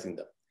Hispanicizing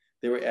them.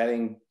 They were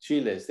adding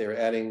chiles, they were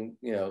adding,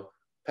 you know,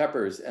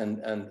 peppers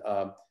and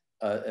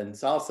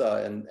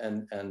salsa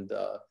and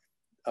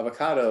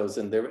avocados,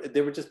 and they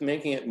were just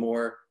making it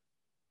more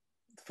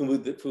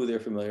food they're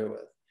familiar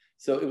with.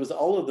 So it was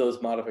all of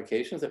those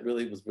modifications that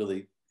was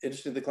really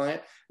interesting to the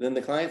client. And then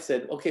the client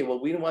said, okay, well,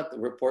 we don't want the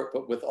report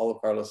but with all of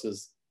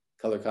Carlos's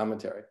color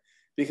commentary,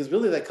 because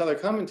really that color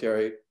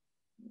commentary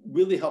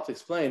really helped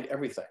explain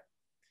everything.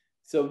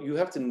 So you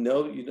have to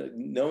know, you know,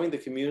 knowing the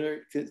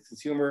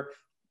consumer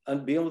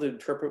and being able to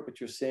interpret what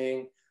you're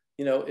saying,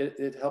 you know,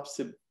 it helps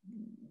to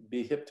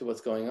be hip to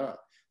what's going on.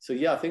 So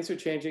yeah, things are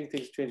changing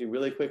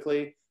really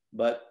quickly,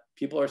 but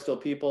people are still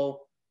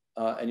people,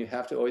 and you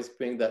have to always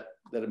bring that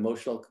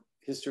emotional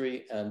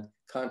history and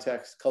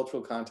context,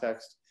 cultural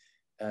context,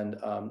 and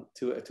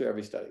to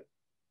every study.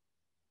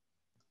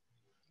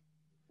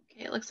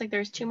 Okay, it looks like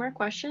there's 2 more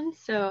questions.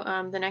 So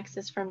the next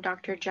is from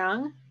Dr.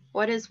 Zhang.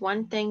 What is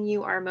one thing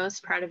you are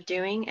most proud of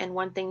doing and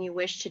one thing you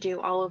wish to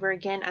do all over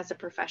again as a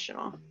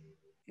professional?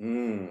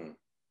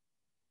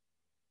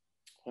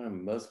 What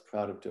I'm most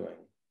proud of doing.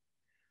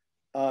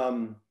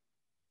 I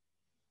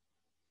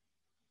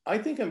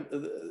think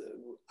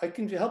I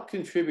can help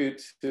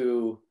contribute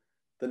to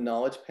the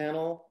knowledge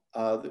panel.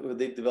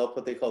 They developed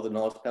what they call the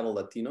Knowledge Panel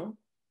Latino,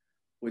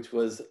 which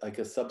was like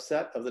a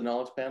subset of the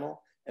knowledge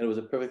panel. And it was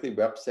a perfectly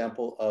rep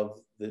sample of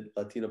the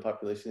Latino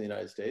population in the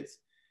United States.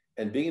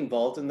 And being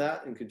involved in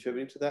that and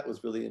contributing to that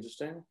was really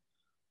interesting.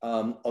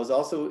 I was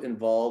also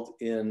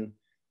involved in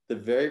the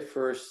very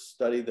first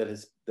study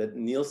that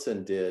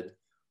Nielsen did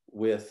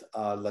with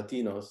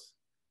Latinos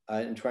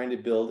in trying to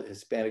build a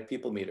Hispanic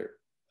people meter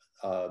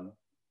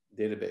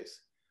database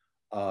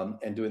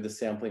and doing the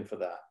sampling for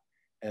that.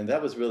 And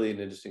that was really an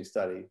interesting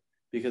study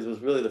because it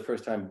was really the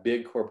first time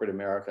big corporate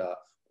America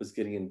was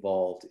getting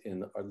involved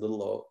in our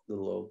little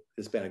old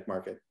Hispanic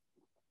market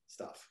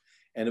stuff.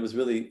 And it was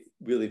really,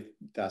 really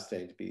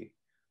fascinating to be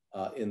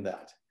in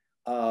that.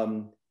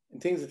 And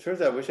things, it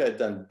turns out I wish I had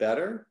done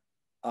better.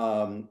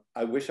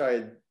 I wish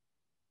I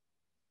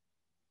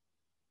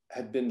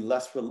had been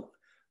less,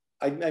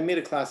 I made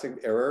a classic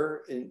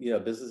error in,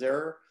 business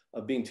error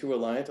of being too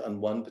reliant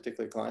on one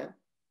particular client.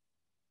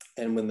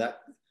 And when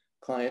that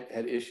client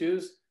had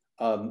issues,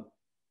 a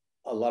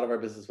lot of our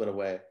business went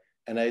away.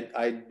 And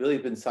I'd really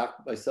been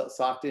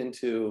socked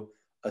into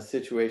a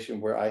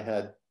situation where I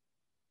had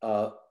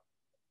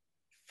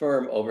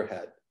firm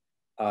overhead.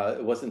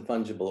 It wasn't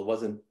fungible. It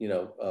wasn't,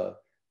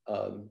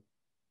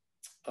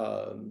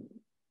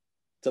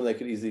 something I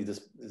could easily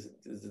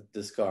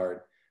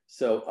discard.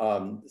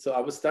 So, so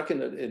I was stuck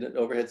in an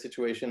overhead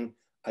situation.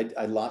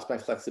 I lost my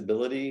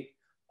flexibility,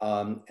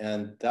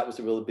 and that was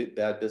a really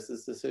bad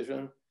business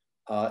decision.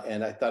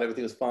 And I thought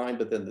everything was fine,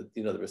 but then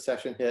the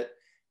recession hit,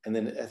 and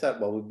then I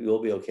thought, well,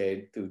 we'll be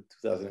okay through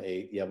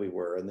 2008. Yeah, we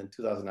were, and then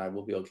 2009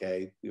 we'll be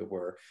okay. We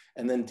were,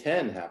 and then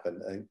 10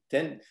 happened.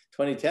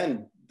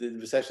 2010, the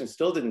recession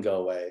still didn't go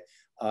away,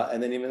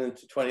 and then even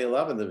into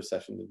 2011, the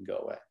recession didn't go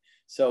away.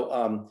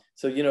 So,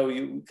 so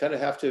you kind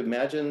of have to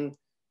imagine,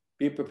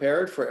 be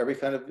prepared for every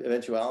kind of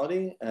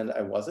eventuality, and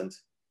I wasn't.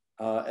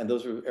 And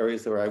those were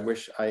areas where I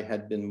wish I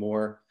had been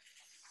more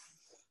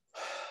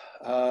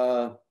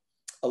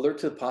alert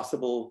to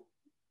possible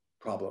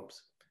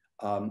problems,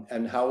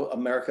 and how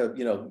America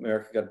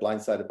got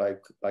blindsided by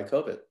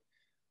COVID,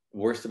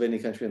 worst of any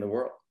country in the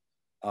world.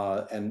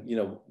 And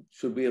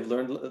should we have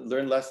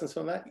learned lessons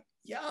from that?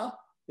 Yeah,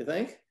 you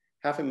think?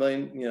 Half a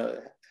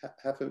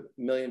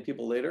million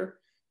people later,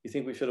 you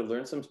think we should have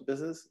learned some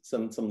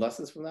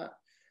lessons from that?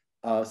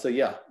 So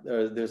yeah,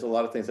 there's a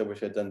lot of things I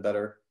wish I'd done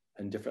better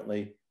and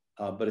differently,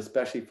 but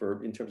especially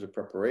in terms of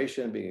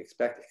preparation, being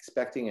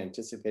expecting,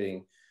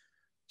 anticipating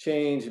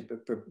change,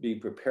 being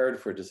prepared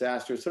for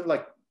disasters, sort of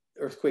like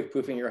earthquake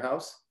proofing your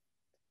house.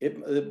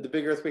 The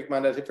big earthquake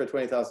might not hit for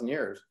 20,000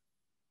 years,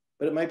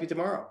 but it might be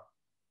tomorrow.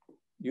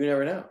 You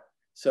never know.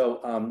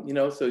 So,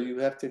 so you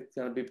have to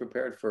kind of be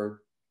prepared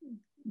for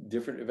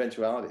different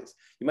eventualities.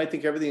 You might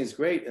think everything is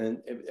great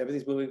and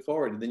everything's moving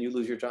forward, and then you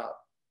lose your job.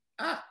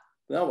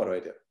 Now what do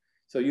I do?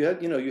 So you have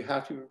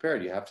to be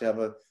prepared. You have to have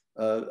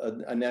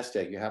a nest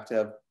egg. You have to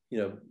have,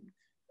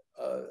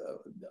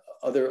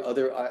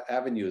 other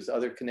avenues,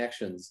 other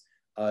connections.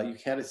 You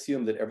can't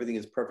assume that everything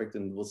is perfect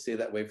and will stay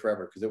that way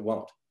forever, because it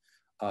won't.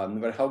 No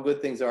matter how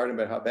good things are, no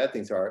matter how bad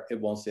things are, it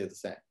won't stay the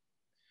same.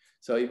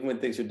 So even when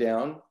things are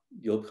down,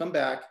 you'll come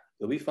back,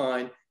 you'll be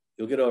fine,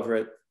 you'll get over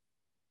it.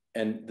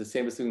 And the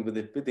same as when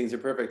the things are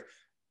perfect,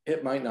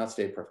 it might not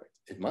stay perfect.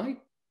 It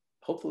might,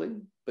 hopefully,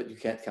 but you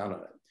can't count on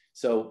it.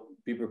 So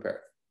be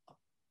prepared.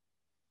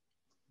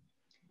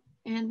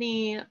 And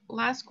the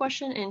last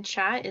question in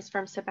chat is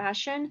from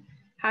Sebastian.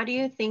 How do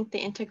you think the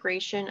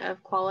integration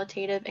of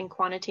qualitative and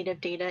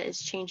quantitative data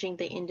is changing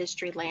the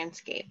industry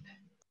landscape?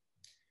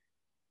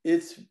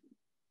 It's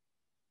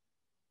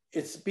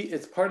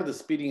part of the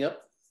speeding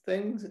up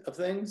things.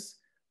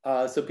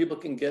 So people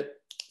can get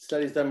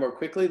studies done more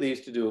quickly. They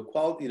used to do a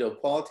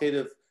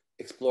qualitative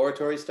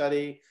exploratory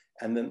study,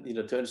 and then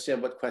to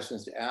understand what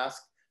questions to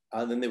ask.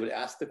 Then they would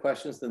ask the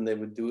questions. Then they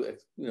would do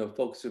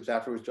focus groups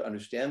afterwards to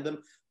understand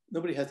them.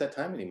 Nobody has that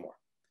time anymore.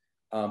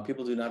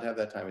 People do not have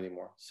that time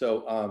anymore.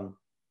 So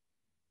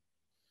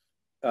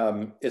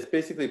it's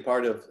basically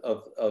part of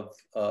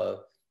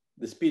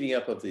the speeding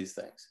up of these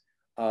things.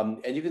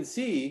 And you can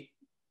see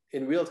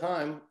in real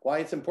time why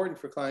it's important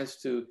for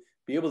clients to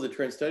be able to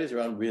turn studies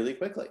around really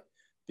quickly,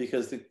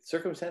 because the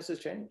circumstances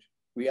change,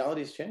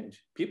 realities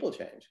change, people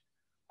change,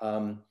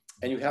 and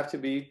you have to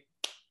be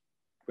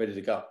ready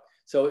to go.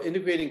 So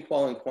integrating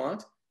qual and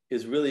quant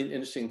is really an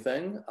interesting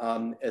thing,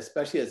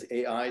 especially as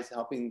AI is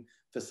helping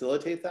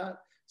facilitate that.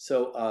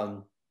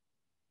 So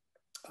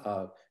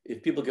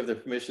if people give their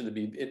permission to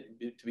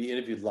be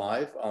interviewed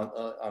live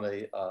on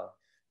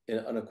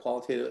a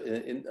qualitative,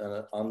 in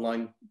an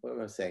online, what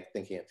am I saying,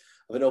 thinking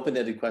of an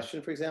open-ended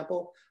question, for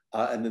example,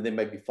 and then there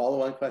might be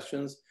follow-on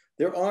questions.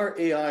 There are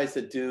AIs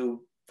that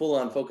do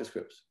full-on focus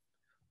groups.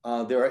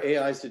 There are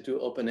AIs that do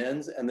open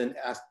ends and then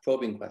ask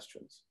probing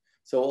questions.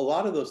 So a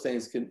lot of those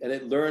things and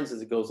it learns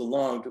as it goes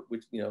along,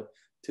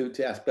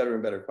 to ask better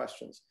and better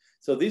questions.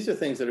 So these are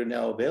things that are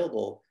now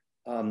available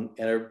and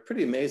are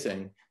pretty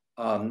amazing.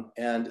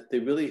 And they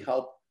really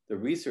help the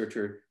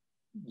researcher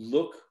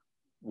look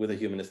with a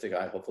humanistic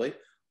eye, hopefully,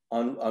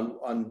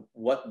 on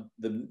what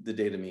the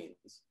data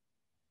means.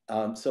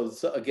 So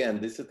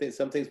again,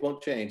 some things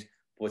won't change.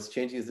 What's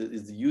changing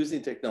is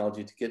using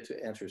technology to get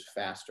to answers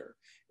faster.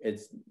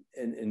 It's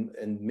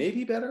and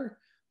maybe better,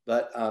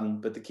 but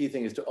the key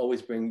thing is to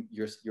always bring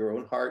your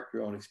own heart,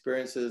 your own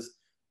experiences,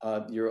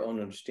 your own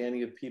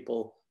understanding of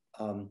people,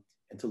 and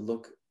to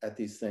look at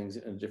these things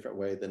in a different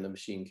way than the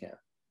machine can.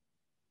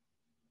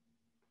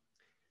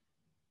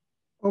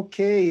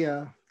 Okay,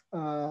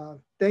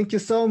 thank you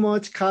so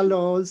much,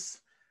 Carlos.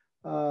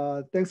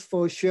 Thanks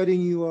for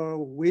sharing your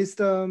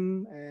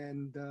wisdom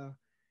and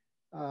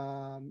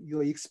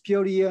your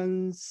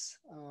experience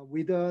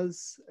with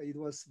us. It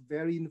was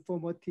very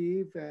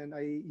informative and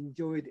I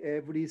enjoyed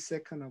every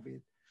second of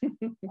it.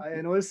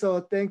 And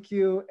also thank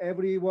you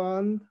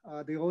everyone,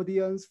 the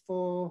audience,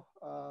 for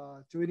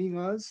joining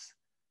us.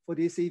 for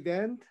this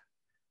event.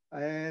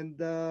 And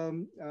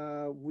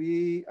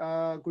we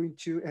are going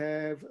to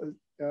have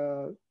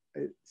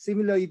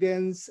similar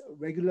events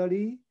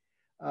regularly.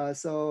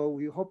 So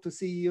we hope to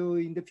see you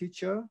in the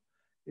future.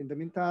 In the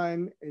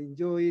meantime,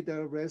 enjoy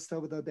the rest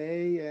of the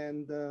day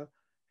and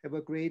have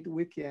a great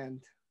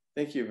weekend.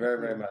 Thank you very,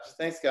 very much.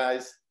 Thanks,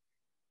 guys.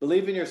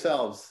 Believe in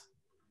yourselves.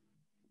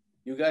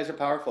 You guys are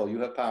powerful. You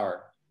have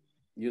power.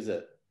 Use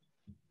it.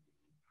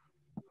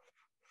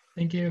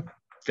 Thank you.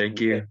 Thank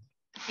you.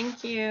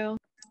 Thank you.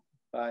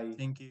 Bye.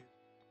 Thank you.